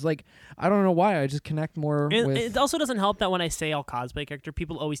Deku, because like I don't know why, I just connect more with. It also doesn't help that when I say I'll cosplay a character,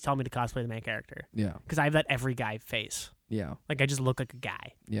 people always tell me to cosplay the main character. Yeah. Because I have that every guy face. Yeah. Like I just look like a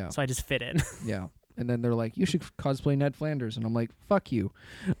guy. Yeah. So I just fit in. Yeah. And then they're like, you should cosplay Ned Flanders. And I'm like, fuck you.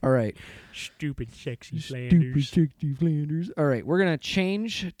 All right. Stupid, sexy Flanders. All right. We're going to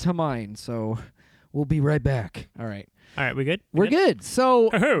change to mine. So we'll be right back. All right. All right. We good? We're good. So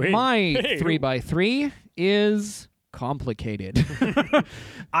my 3x3 is complicated.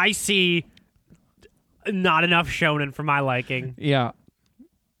 I see not enough shonen for my liking. Yeah.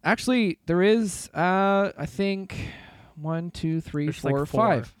 Actually, there is, I think, 1, 2, 3, There's 4, like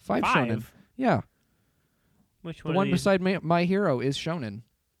 5. 5 Five? shonen. Yeah. Which The one? one beside my hero is shonen.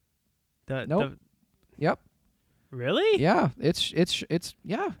 Nope. Yep. Really? Yeah. It's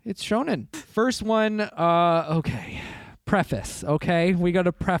shonen. First one. Okay. Preface. Okay, we got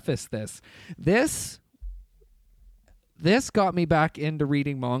to preface this. This got me back into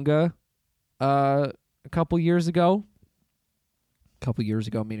reading manga. A couple years ago,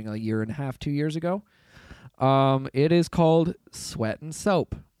 meaning a year and a half, 2 years ago. It is called Sweat and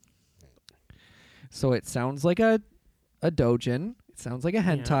Soap. So it sounds like a doujin. It sounds like a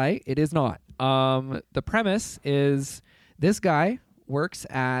hentai. Yeah. It is not. The premise is this guy works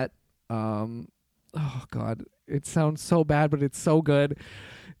at oh god, it sounds so bad, but it's so good.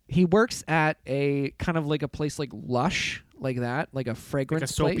 He works at a kind of like a place like Lush, like that, like a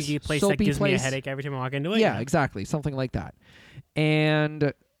fragrance like a soapy place that gives me a headache every time I walk into it. Yeah, exactly, something like that.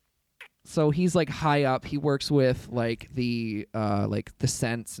 And so he's like high up. He works with like the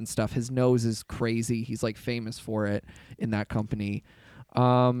scents and stuff. His nose is crazy. He's like famous for it in that company.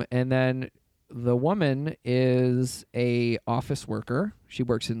 And then the woman is a office worker. She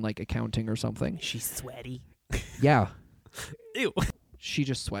works in like accounting or something. She's sweaty. Yeah. Ew. She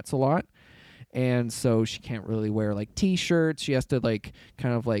just sweats a lot. And so she can't really wear like t-shirts. She has to like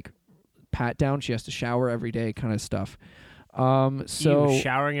kind of like pat down. She has to shower every day, kind of stuff. So Ew,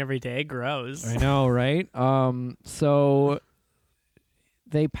 showering every day, gross. I know, right? So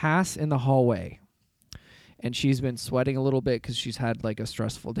they pass in the hallway, and she's been sweating a little bit because she's had like a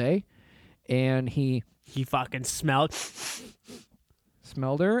stressful day, and he fucking smelled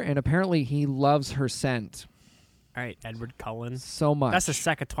her, and apparently he loves her scent. All right, Edward Cullen. So much. That's the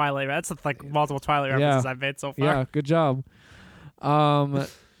second Twilight. That's like multiple Twilight references I've made so far. Yeah, good job. But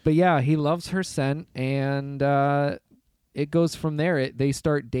yeah, he loves her scent, and it goes from there. They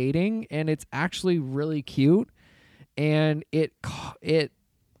start dating, and it's actually really cute, and it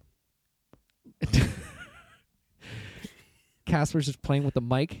Casper's just playing with the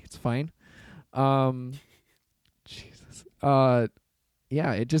mic. It's fine. Jesus.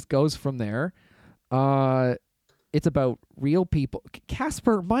 Yeah, it just goes from there. It's about real people.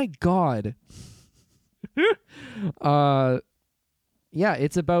 Casper, my God. Yeah,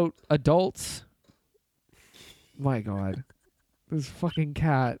 it's about adults. My God. This fucking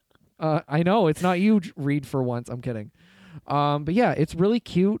cat. I know, it's not you, Reed, for once. I'm kidding. But yeah, it's really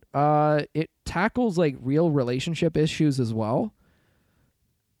cute. It tackles like real relationship issues as well.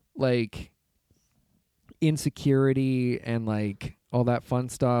 Like insecurity and like all that fun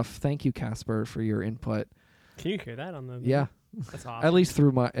stuff. Thank you, Casper, for your input. Can you hear that on the Yeah. That's awesome. At least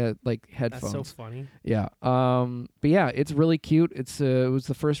through my like headphones. That's so funny. Yeah. But yeah, it's really cute. It was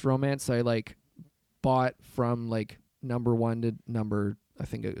the first romance I like bought from like number 1 to number, I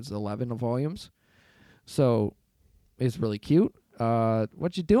think it was 11 of volumes. So it's really cute.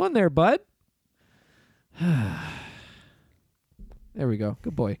 What you doing there, bud? There we go.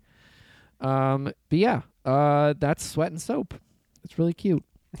 Good boy. But yeah, that's Sweat and Soap. It's really cute.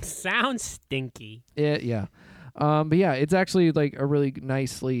 Sounds stinky. Yeah. But yeah, it's actually like a really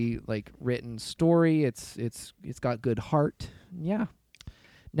nicely like written story. It's got good heart. Yeah.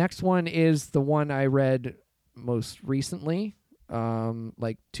 Next one is the one I read most recently.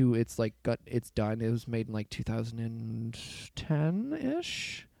 It's done. It was made in like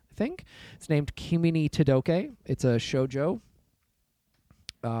 2010-ish, I think. It's named Kimi Todoke. It's a shoujo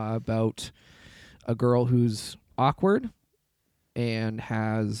about a girl who's awkward and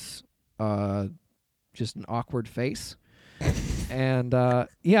has just an awkward face. And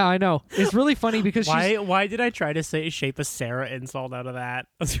yeah, I know. It's really funny because why did I try to say shape a Sarah insult out of that?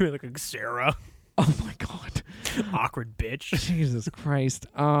 I was really like Sarah. Oh my God. Awkward bitch. Jesus Christ.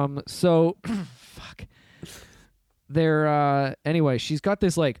 So fuck. Anyway, she's got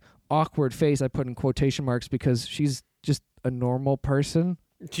this like awkward face I put in quotation marks because she's just a normal person.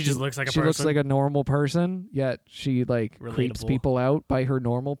 She just looks like a person. She looks like a normal person, yet she like creeps people out by her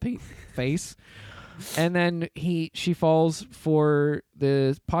normal face. And then she falls for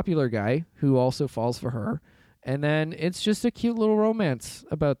the popular guy who also falls for her. And then it's just a cute little romance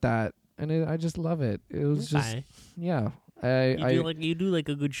about that. And I just love it. It was just, yeah. You do like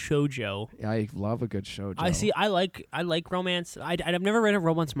a good shoujo. I love a good shoujo. I like romance. I've never read a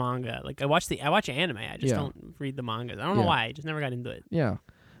romance manga. Like I watch anime. I just don't read the mangas. I don't know why. I just never got into it. Yeah.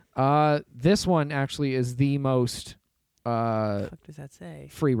 This one actually is the most what the fuck does that say?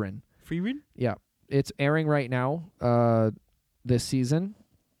 Freerin. Freerin? Yeah. It's airing right now, this season.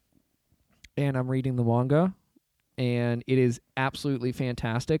 And I'm reading the manga. And it is absolutely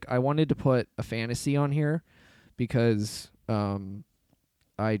fantastic. I wanted to put a fantasy on here because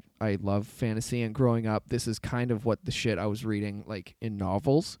I love fantasy, and growing up, this is kind of what the shit I was reading like in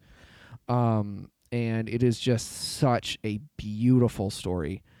novels. And it is just such a beautiful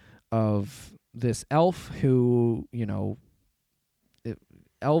story of this elf who,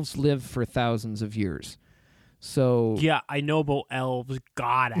 elves live for thousands of years. So yeah, I know about elves.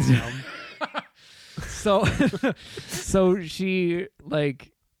 God, Adam. So she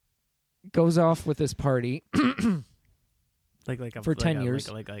like goes off with this party for 10 years,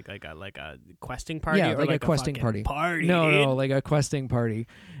 like a questing party. Yeah, or like a questing party. No, like a questing party,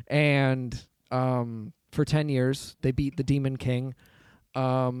 and for 10 years they beat the Demon King,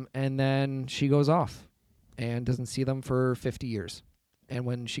 and then she goes off and doesn't see them for 50 years, and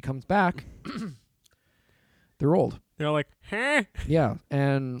when she comes back, they're old. They're like, huh? Yeah,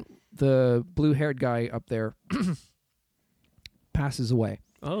 and the blue-haired guy up there passes away.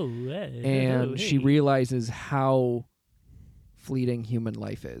 Oh, hey. And she realizes how fleeting human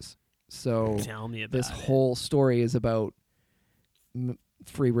life is. So tell me about this whole story is about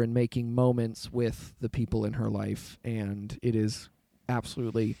Freerin making moments with the people in her life, and it is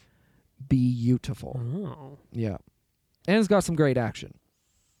absolutely beautiful. Oh. Yeah. And it's got some great action.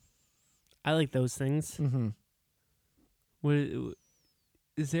 I like those things. Mm-hmm.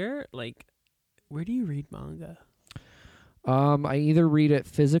 Is there, like, where do you read manga? I either read it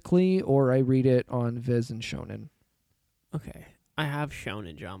physically or I read it on Viz and Shonen. Okay. I have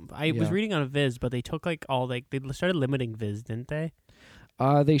Shonen Jump. I was reading on a Viz, but they took, they started limiting Viz, didn't they?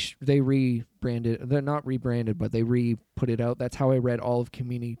 They rebranded. They're not rebranded, but they put it out. That's how I read all of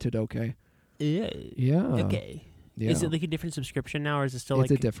Community Todoke. Yeah. Okay. Yeah. Is it like a different subscription now, or is it still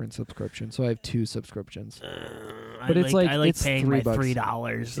It's like a different subscription. So I have 2 subscriptions. But it's like I like it's paying $3. my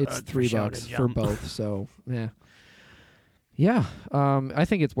 $3. It's $3 for Jump. both. So yeah. I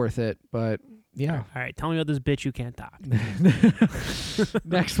think it's worth it. But yeah. All right, tell me about this bitch who can't talk.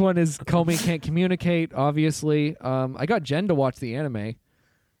 Next one is Comey Can't Communicate. Obviously, I got Jen to watch the anime.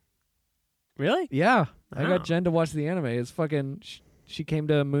 Really? Yeah, I Oh. got Jen to watch the anime. It's fucking. She came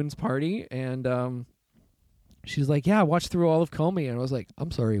to Moon's party and she's like, "Yeah, I watched through all of Comey," and I was like,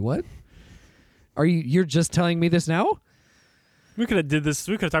 "I'm sorry, what? You're just telling me this now?" We could have did this.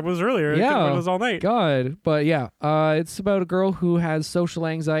 We could have talked about this earlier. Yeah, It was all night. God, but yeah, it's about a girl who has social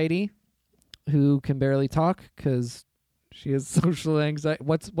anxiety, who can barely talk because she has social anxiety.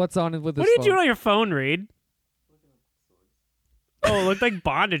 What's on it with this? What are you phone? doing on your phone, Reed? Oh, it looked like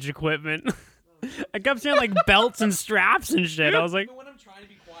bondage equipment. I kept seeing like belts and straps and shit. I was like, when I'm trying to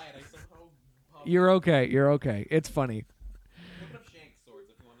be quiet, I somehow pop You're okay. You're okay. It's funny. Look up shank swords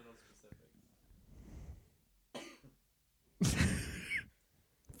if you want to know specifics.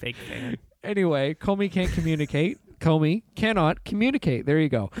 fake fan. Anyway, Comey can't communicate. Comey cannot communicate. There you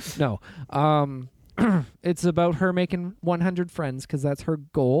go. No. It's about her making 100 friends because that's her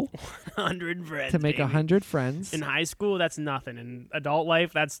goal, 100 friends. to make baby. 100 friends. In high school, that's nothing. In adult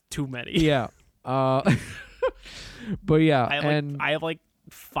life, that's too many. Yeah. But yeah, I have like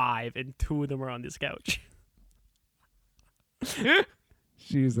 5, and 2 of them are on this couch.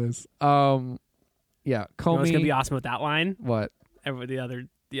 Jesus. Yeah, You know Comey. what's gonna be awesome with that line? What? The other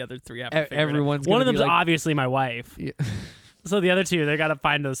 3 have to figure it out. Everyone's One gonna of them's be like, obviously my wife. Yeah. So the other 2, they gotta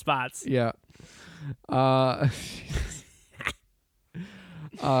find those spots. Yeah. So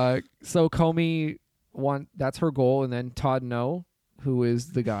Comey that's her goal, and then Todd No, who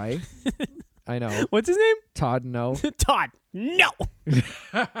is the guy. I know. What's his name? Todd No. Todd. No.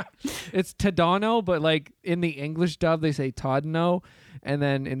 It's Tadano, but like in the English dub they say Todd No, and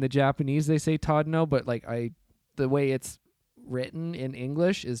then in the Japanese they say Todd No, but like the way it's written in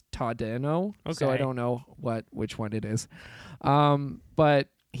English is Tadano. So I Okay. don't know which one it is. But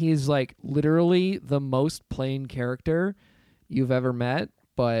he's like literally the most plain character you've ever met,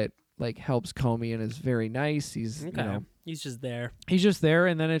 but like helps Comey and is very nice. He's Okay. He's just there. he's just there,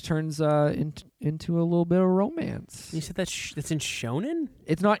 and then it turns into a little bit of romance. You said that's in Shonen?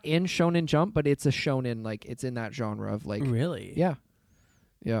 It's not in Shonen Jump, but it's a shonen, like it's in that genre of like Really? yeah.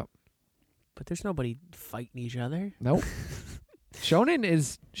 But there's nobody fighting each other. Nope. Shonen.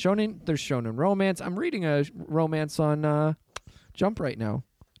 There's shonen romance. I'm reading a romance on Jump right now.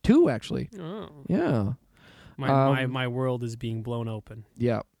 2 actually. Oh. Yeah. My world is being blown open.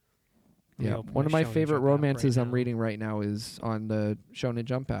 Yeah. Let me Yeah. open One of my Shonen favorite Jump app romances right I'm now. reading right now is on the Shonen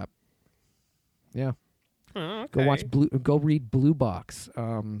Jump app. Yeah. Oh, Go watch okay. Go read Blue Box.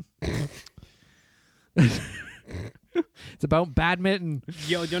 It's about badminton.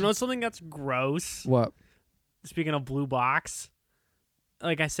 Yo, do you know something that's gross? What? Speaking of Blue Box,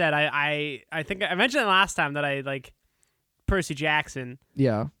 like I said, I think I mentioned it last time that I like Percy Jackson.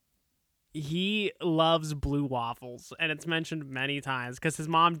 Yeah. He loves blue waffles, and it's mentioned many times because his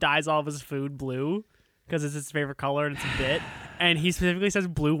mom dyes all of his food blue because it's his favorite color and it's a bit. And he specifically says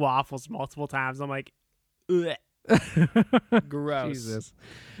blue waffles multiple times. I'm like, ugh. Gross. Jesus.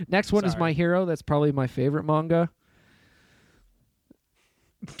 Next one is Sorry. My Hero. That's probably my favorite manga.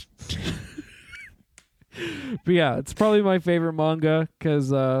 But yeah, it's probably my favorite manga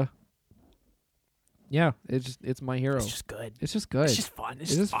because yeah, it's My Hero. It's just good. It's just good. It's just fun.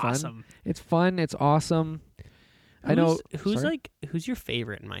 It's It just is fun. awesome. It's fun. It's awesome. I know. Sorry? Who's your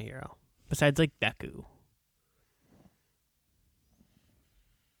favorite in My Hero besides like Deku?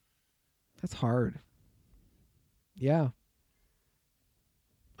 That's hard. Yeah.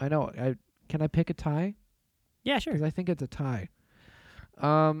 I know. Can I pick a tie? Yeah, sure. Because I think it's a tie.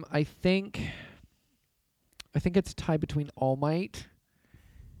 I think it's a tie between All Might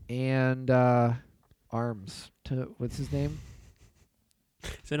and Arms. What's his name?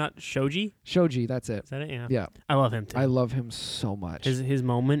 Is it not Shoji? Shoji. That's it. Is that it? Yeah. Yeah. I love him too. I love him so much. his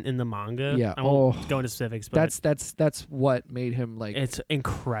moment in the manga. Yeah. I won't go into specifics, but That's what made him like. it's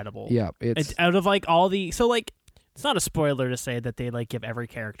incredible. Yeah. It's out of like all the it's not a spoiler to say that they like give every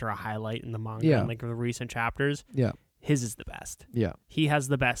character a highlight in the manga Yeah. and like the recent chapters. Yeah. His is the best. Yeah. He has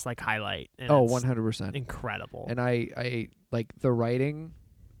the best like highlight. And Oh, it's 100%. incredible. And I like the writing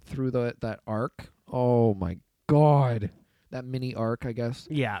through that arc. Oh my God. that mini arc, I guess.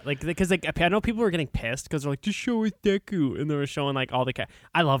 Yeah, because I know people were getting pissed because they're like, just show us Deku, and they were showing like all the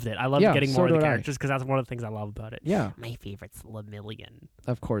I loved it. I loved getting more of the characters because that's one of the things I love about it. Yeah, my favorite's Lemillion.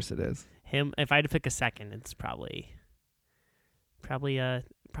 Of course it is. Him. If I had to pick a second, it's probably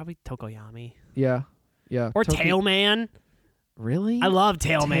Tokoyami. Yeah. Or Tailman. Really? I love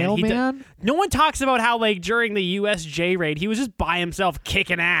Tailman. Tailman? No one talks about how, like, during the USJ raid, he was just by himself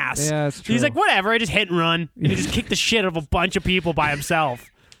kicking ass. Yeah, that's true. He's like, whatever, I just hit and run. And he just kicked the shit out of a bunch of people by himself.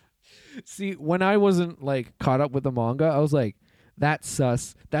 See, when I wasn't, like, caught up with the manga, I was like, that's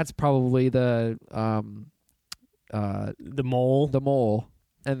sus. That's probably the mole. The mole.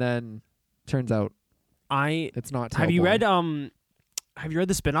 And then, turns out, it's not Tailboy. Have you read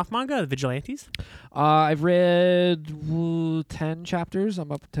the spin-off manga, Vigilantes? I've read 10 chapters.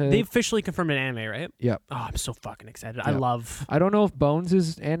 I'm up to... They officially confirmed an anime, right? Yep. Oh, I'm so fucking excited. Yep. I don't know if Bones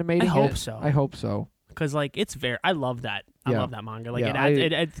is animating I hope so. I hope so. Because, like, it's I love that. I love that manga. Like, yeah,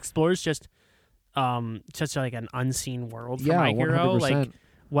 it explores just like an unseen world for My Hero. 100%. Like,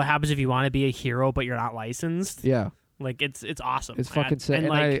 what happens if you want to be a hero but you're not licensed? Yeah. Like, it's awesome. It's fucking sick. And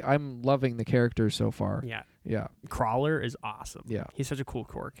like, I'm loving the characters so far. Yeah. Yeah. Crawler is awesome. Yeah. He's such a cool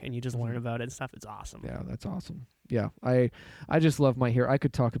quirk, and you just learn about it and stuff. It's awesome. Yeah, that's awesome. Yeah. I just love My Hero. I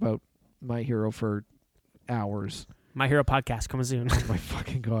could talk about My Hero for hours. My Hero podcast coming soon. Oh my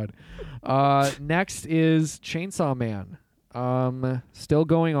fucking God. Next is Chainsaw Man. Still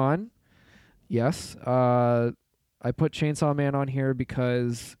going on. Yes. I put Chainsaw Man on here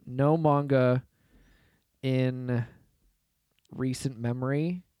because no manga in recent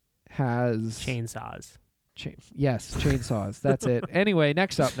memory has chainsaws. Yes, chainsaws. That's it. Anyway,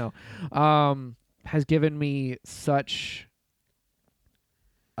 next up, has given me such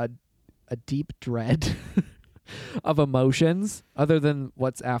a deep dread of emotions other than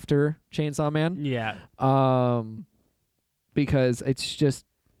what's after Chainsaw Man. Yeah. Because it's just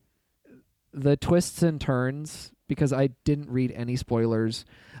the twists and turns, because I didn't read any spoilers.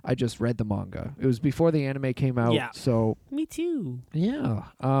 I just read the manga. It was before the anime came out. Yeah. So me too. Yeah.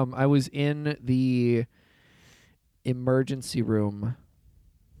 I was in the emergency room.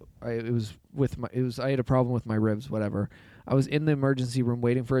 I had a problem with my ribs, whatever. I was in the emergency room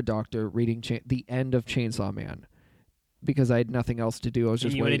waiting for a doctor, reading the end of Chainsaw Man because I had nothing else to do. I was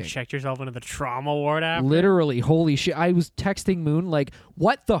just waiting. You went and checked yourself into the trauma ward after? Literally, holy shit. I was texting Moon like,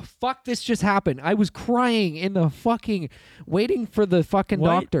 what the fuck? This just happened. I was crying in the fucking, waiting for the fucking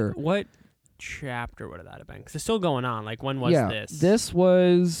doctor. What chapter would that have been? Because it's still going on. Like, when was this? This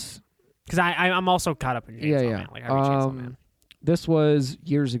was... Because I'm also caught up in Chainsaw Man. Like, I read Chainsaw Man. This was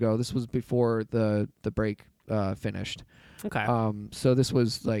years ago. This was before the break finished. Okay. So this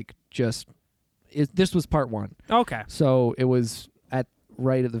was like this was part 1. Okay. So it was not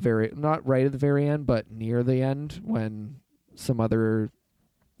right at the very end, but near the end when some other,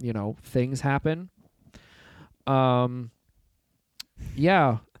 things happen.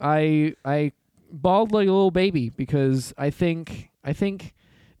 Yeah, I bawled like a little baby because I think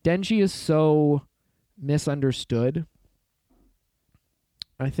Denji is so misunderstood.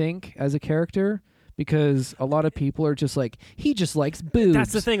 I think as a character, because a lot of people are just like, he just likes boobs.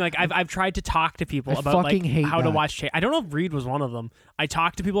 That's the thing. Like, I've tried to talk to people about like how to watch. I don't know if Reed was one of them. I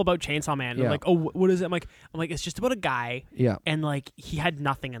talked to people about Chainsaw Man. And they're like, oh, what is it? I'm like, it's just about a guy. Yeah. And like, he had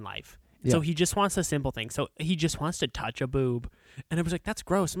nothing in life. Yeah. So he just wants a simple thing. So he just wants to touch a boob. And I was like, that's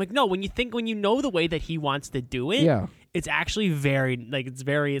gross. I'm like, no, when you know the way that he wants to do it, it's actually very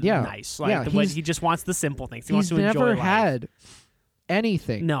nice. Like, he just wants the simple things. He wants to enjoy life. He's never had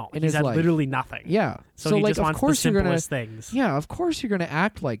anything in his life. Literally nothing. Yeah. So he just wants the simplest things. Yeah, of course you're going to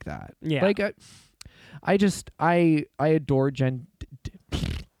act like that. Yeah. Like, I adore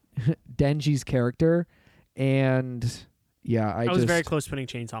Denji's character, and yeah, I was very close to putting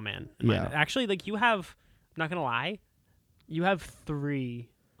Chainsaw Man in yeah. mine. Actually, like, you have, I'm not going to lie, you have 3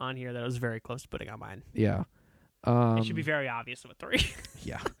 on here that I was very close to putting on mine. Yeah. It should be very obvious with 3.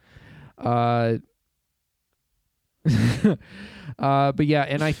 Yeah. But yeah,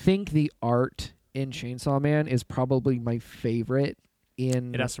 and I think the art in Chainsaw Man is probably my favorite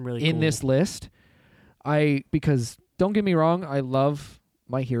in it has some really cool... this list. Because don't get me wrong, I love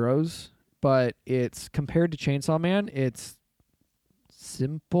My Heroes, but it's compared to Chainsaw Man, it's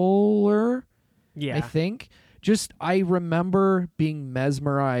simpler. Yeah. I think. Just I remember being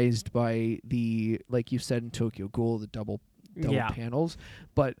mesmerized by the, like you said in Tokyo Ghoul, the double panels,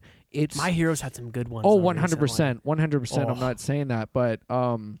 but it's My Heroes had some good ones. Oh, 100%, 100%. I'm not saying that, but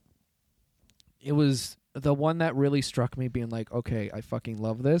it was the one that really struck me, being like, okay, I fucking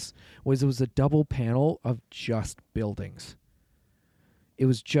love this. It was a double panel of just buildings. It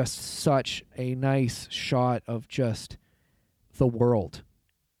was just such a nice shot of just the world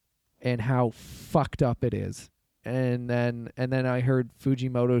and how fucked up it is. And then I heard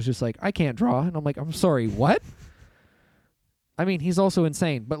Fujimoto's just like, I can't draw. And I'm like, I'm sorry, what? I mean, he's also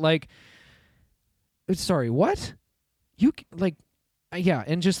insane, but like, sorry, what? Yeah,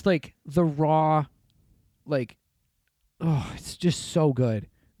 and just like the raw, like, oh, it's just so good.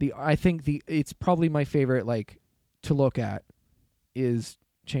 I think it's probably my favorite, like, to look at is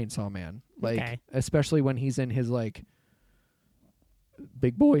Chainsaw Man. Like, especially when he's in his, like,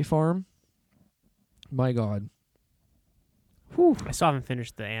 big boy farm. My God. Whew. I still haven't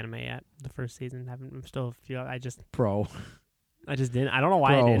finished the anime yet. The first season. I'm still. I just didn't. I don't know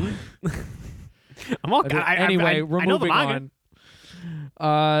why I didn't. I'm all. Anyway, we're moving on.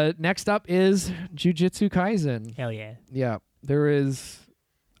 Next up is Jujutsu Kaisen. Hell yeah. Yeah, there is.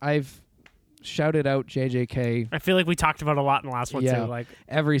 I've shouted out JJK. I feel like we talked about it a lot in the last one too. Like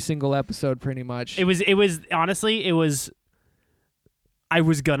every single episode, pretty much. It was honestly. I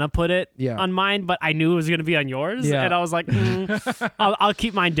was gonna put it on mine, but I knew it was gonna be on yours, and I was like, I'll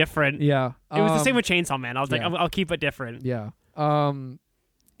keep mine different. Yeah, it was the same with Chainsaw Man. I was like, I'll keep it different. Yeah,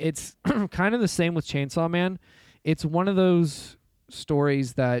 it's kind of the same with Chainsaw Man. It's one of those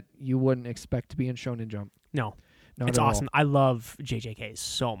stories that you wouldn't expect to be in Shonen Jump. No, it's awesome. I love JJK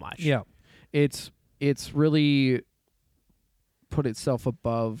so much. Yeah, it's really put itself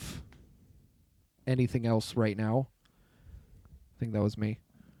above anything else right now. I think that was me.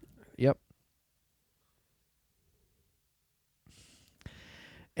 Yep.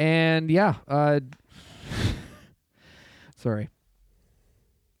 And yeah, sorry.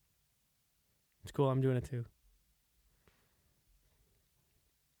 It's cool. I'm doing it too.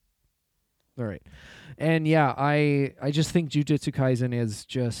 All right. And yeah, I just think Jujutsu Kaisen is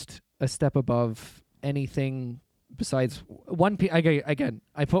just a step above anything besides One Piece. Again,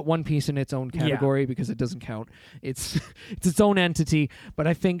 I put One Piece in its own category because it doesn't count. It's its own entity, but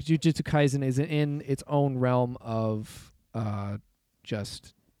I think Jujutsu Kaisen is in its own realm of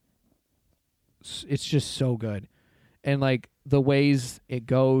it's just so good. And like the ways it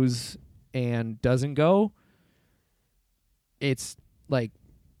goes and doesn't go, it's like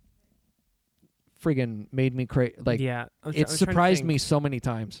friggin' made me crazy. Like, it surprised me so many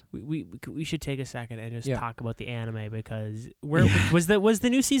times. We should take a second and just talk about the anime because was the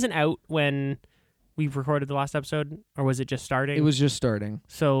new season out when we recorded the last episode, or was it just starting? It was just starting.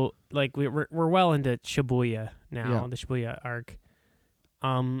 So like we're well into Shibuya now, the Shibuya arc.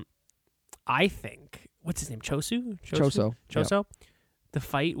 I think what's his name, Choso. Yeah. The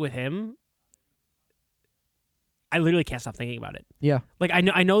fight with him, I literally can't stop thinking about it. Yeah. Like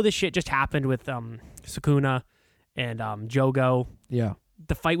I know this shit just happened with Sukuna and Jogo. Yeah.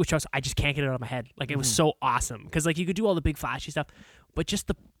 The fight with Choso, I just can't get it out of my head. Like it was so awesome because like you could do all the big flashy stuff, but just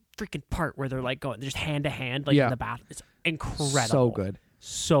the freaking part where they're like going just hand to hand like in the battle, it's incredible.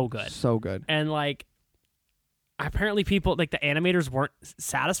 So good. And like apparently people like the animators weren't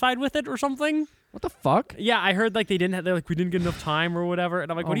satisfied with it or something. What the fuck? Yeah, I heard like they're like we didn't get enough time or whatever, and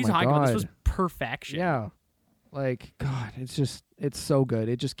I'm like, what are you talking about? This was perfection. Yeah. Like, God, it's so good.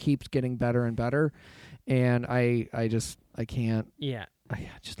 It just keeps getting better and better. And I can't. Yeah. I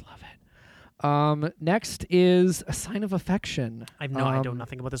just love it. Next is A Sign of Affection. I know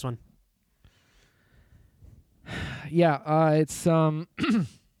nothing about this one. Yeah, it's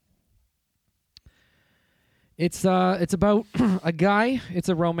it's about a guy. It's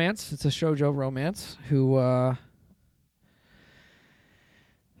a romance. It's a shoujo romance who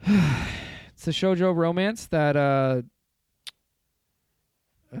it's a shoujo romance that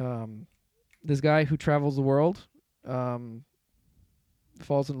this guy who travels the world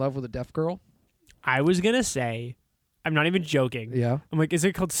falls in love with a deaf girl. I was gonna say, I'm not even joking. Yeah. I'm like, is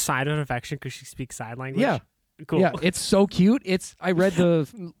it called Sign of Affection because she speaks sign language? Yeah. Cool. Yeah, it's so cute. I read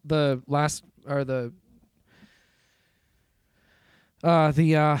the last or the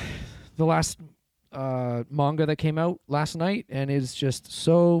last manga that came out last night, and is just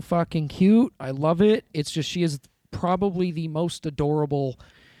so fucking cute. I love it. It's just she is probably the most adorable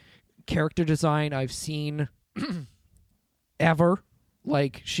character design I've seen ever.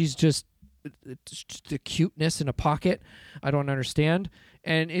 Like she's just the cuteness in a pocket. I don't understand,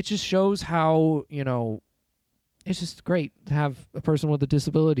 and it just shows how it's just great to have a person with a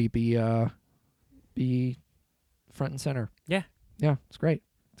disability be front and center. Yeah. Yeah, it's great.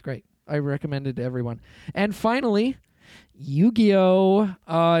 It's great. I recommend it to everyone. And finally, Yu-Gi-Oh!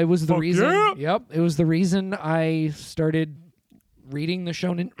 It was the reason. Yeah. Yep, it was the reason I started reading the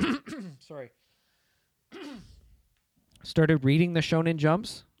shonen. Sorry. Started reading the Shonen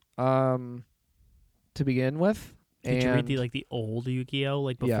Jumps to begin with. Did you read the old Yu-Gi-Oh?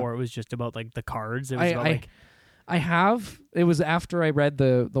 Like before it was just about like the cards? It was about I have. It was after I read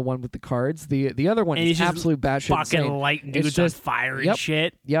the one with the cards. The other one And is he's just absolute batshit fucking insane. lighting It's dudes just- on fire and yep.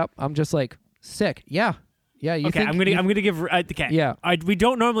 shit. Yep. I'm just like sick. Yeah. Yeah. You Okay, think I'm gonna give. Okay. Yeah. We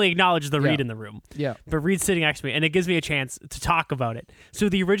don't normally acknowledge the Yeah. Reed in the room, Yeah. but Reed's sitting next to me, and it gives me a chance to talk about it. So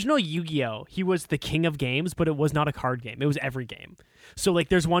the original Yu-Gi-Oh, he was the king of games, but it was not a card game. It was every game. So like,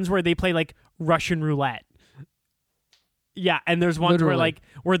 there's ones where they play like Russian roulette. Yeah, and there's ones Literally.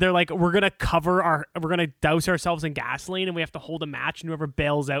 where they're like, we're gonna douse ourselves in gasoline, and we have to hold a match, and whoever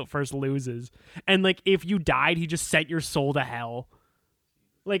bails out first loses. And like, if you died, he just sent your soul to hell.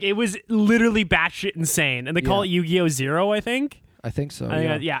 Like, it was literally batshit insane, and they call it Yu-Gi-Oh! Zero, I think. I think so. I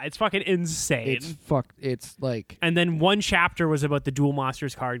Yeah. think it's fucking insane. It's fucked. It's like And then one chapter was about the Duel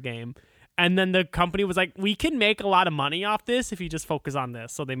Monsters card game. And then the company was like, we can make a lot of money off this if you just focus on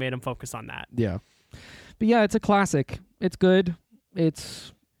this. So they made him focus on that. yeah. But yeah, it's a classic. It's good.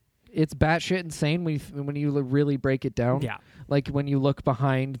 It's batshit insane when you really break it down. Yeah. Like when you look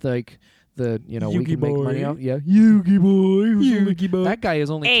behind like the we Yugi can make boy. money off. Yeah. Yugi boy. Yugi boy. That guy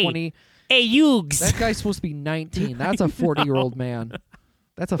is only Hey. 20. Hey, Yugs! That guy's supposed to be 19. That's a 40-year-old man.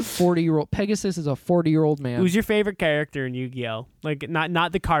 That's a 40-year-old. Pegasus is a 40-year-old man. Who's your favorite character in Yu-Gi-Oh? Like,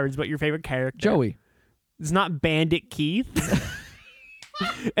 not the cards, but your favorite character. Joey. It's not Bandit Keith.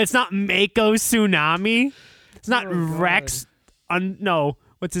 It's not Mako Tsunami. It's not Oh, God. Rex. No,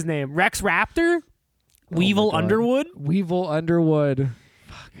 what's his name? Rex Raptor? my Weevil God. Underwood? Weevil Underwood.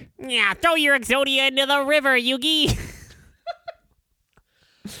 Yeah, throw your Exodia into the river, Yugi.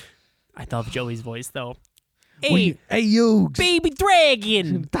 I love Joey's voice, though. Hey, Hey, Yugs. baby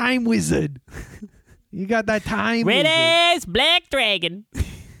dragon. Time wizard. You got that time Red wizard. ass black dragon.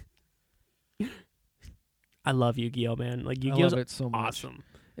 I love Yu-Gi-Oh, man. Like, I Yu-Gi-Oh's love it so much. awesome.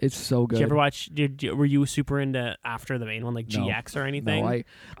 It's so good. Did you ever watch? Were you super into after the main one, like No. GX or anything? No,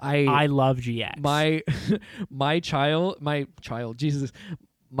 I love GX. my child, Jesus,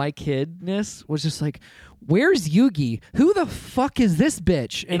 my kidness was just like, where's Yugi? Who the fuck is this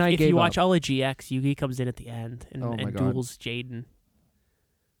bitch? And if gave you up. watch all of GX, Yugi comes in at the end and, Oh my and God. duels Jaden.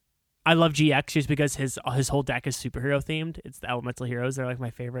 I love GX just because his whole deck is superhero themed. It's the elemental heroes. They're like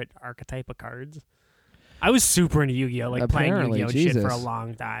my favorite archetype of cards. I was super into Yu-Gi-Oh, like playing Apparently, Yu-Gi-Oh shit for a Jesus.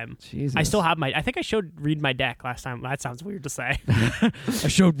 long time. Jesus. I still have I think I showed Reed my deck last time. That sounds weird to say. I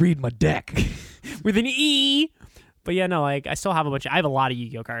showed Reed my deck. With an E. But yeah, no, like I still have I have a lot of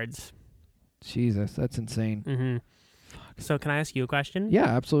Yu-Gi-Oh cards. Jesus, that's insane. Mm-hmm. So can I ask you a question? Yeah, Do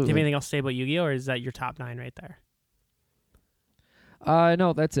you absolutely. have anything else to say about Yu-Gi-Oh, or is that your top 9 right there?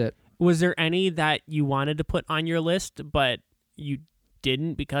 No, that's it. Was there any that you wanted to put on your list, but you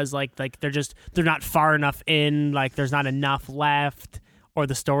didn't because like they're not far enough in, like there's not enough left, or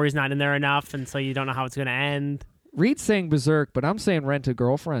the story's not in there enough, and so you don't know how it's gonna end? Reed's saying Berserk, but I'm saying Rent a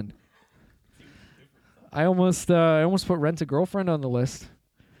Girlfriend. I almost put Rent a Girlfriend on the list.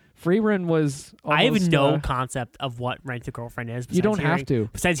 Freerun was I have almost, no concept of what Rent a Girlfriend is. You don't besides have to.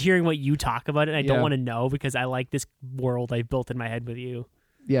 Besides hearing what you talk about it, and I Yeah. don't want to know because I like this world I've built in my head with you.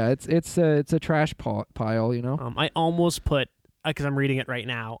 Yeah, it's a trash pile, you know. I almost put, because I'm reading it right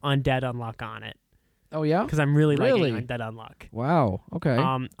now, Undead Unluck on it Oh yeah. because I'm really Really? liking Undead Unluck. Wow. Okay.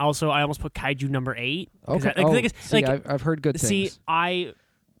 Also, I almost put Kaiju number 8. 'cause okay. I, Oh, like, it's- see, like, I've heard good see, things. I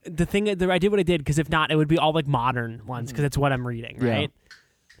did what I did because if not, it would be all like modern ones because it's what I'm reading, Yeah. right?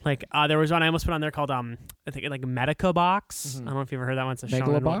 Like there was one I almost put on there called I think like Medica Box. Mhm. I don't know if you've ever heard that one. It's a shonen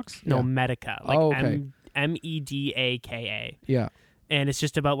one. Megalobox? No, Yeah. Medica. Like Oh, okay. Medaka. Yeah. And it's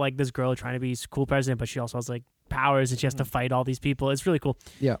just about like this girl trying to be cool president, but she also has like powers and she has to fight all these people. It's really cool.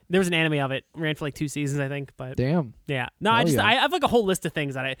 Yeah. There was an anime of it. Ran for like 2 seasons, I think. But Damn. yeah, no, Hell yeah. I have like a whole list of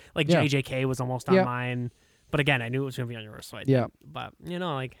things that I like. Yeah. JJK was almost on Yeah. mine, but again, I knew it was gonna be on yours, so I Yeah. didn't. But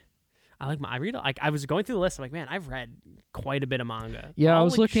like I read like I was going through the list. I'm like, man, I've read quite a bit of manga. Yeah, I All,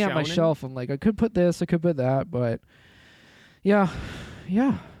 was like, looking at my shonen. shelf. I'm like, I could put this, I could put that, but yeah.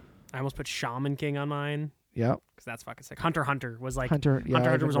 I almost put Shaman King on mine Yeah. because that's fucking sick. Hunter x Hunter was like Hunter. Yeah, I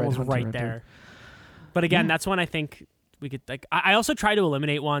Hunter was haven't read almost Hunter x right Hunter. there. But again, Yeah. that's when I think we could like. I also try to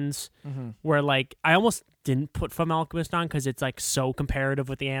eliminate ones Mm-hmm. where like I almost didn't put From Alchemist on because it's like so comparative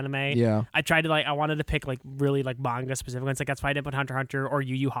with the anime. Yeah. I tried to I wanted to pick like really like manga specific ones. Like that's why I didn't put Hunter x Hunter or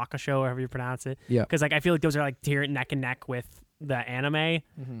Yu Yu Hakusho, or however you pronounce it. Yeah. Because like I feel like those are like neck and neck with the anime.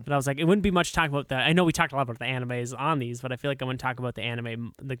 Mm-hmm. But I was like, it wouldn't be much talk about that. I know we talked a lot about the animes on these, but I feel like I wouldn't talk about the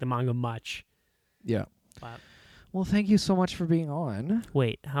anime, like the manga, much. Yeah. But Well, thank you so much for being on.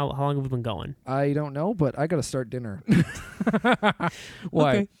 wait, how long have we been going? I don't know, but I got to start dinner.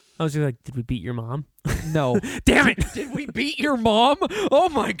 Why? Okay. I was like, did we beat your mom? No. Damn it! Did we beat your mom? Oh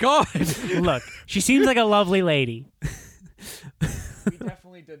my god. Look, she seems like a lovely lady. We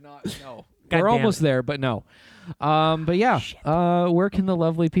definitely definitely did not. No, God we're damn almost it. there, but no. But yeah, where can the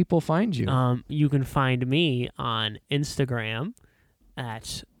lovely people find you? You can find me on Instagram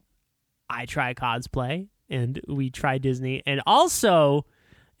at I Try Cosplay and We Try Disney, and also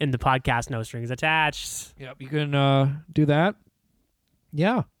in the podcast No Strings Attached. Yep, you can do that.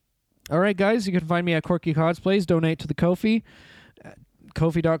 Yeah. All right, guys, you can find me at Corky Cosplays. Donate to the Ko-fi,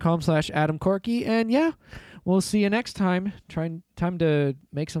 Ko-fi.com/Adam Corky, and yeah, we'll see you next time. Time to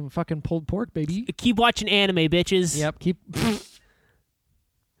make some fucking pulled pork, baby. Keep watching anime, bitches. Yep, keep.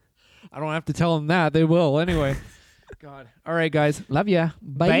 I don't have to tell them that; they will anyway. God. All right, guys, love ya.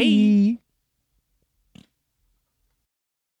 Bye. Bye.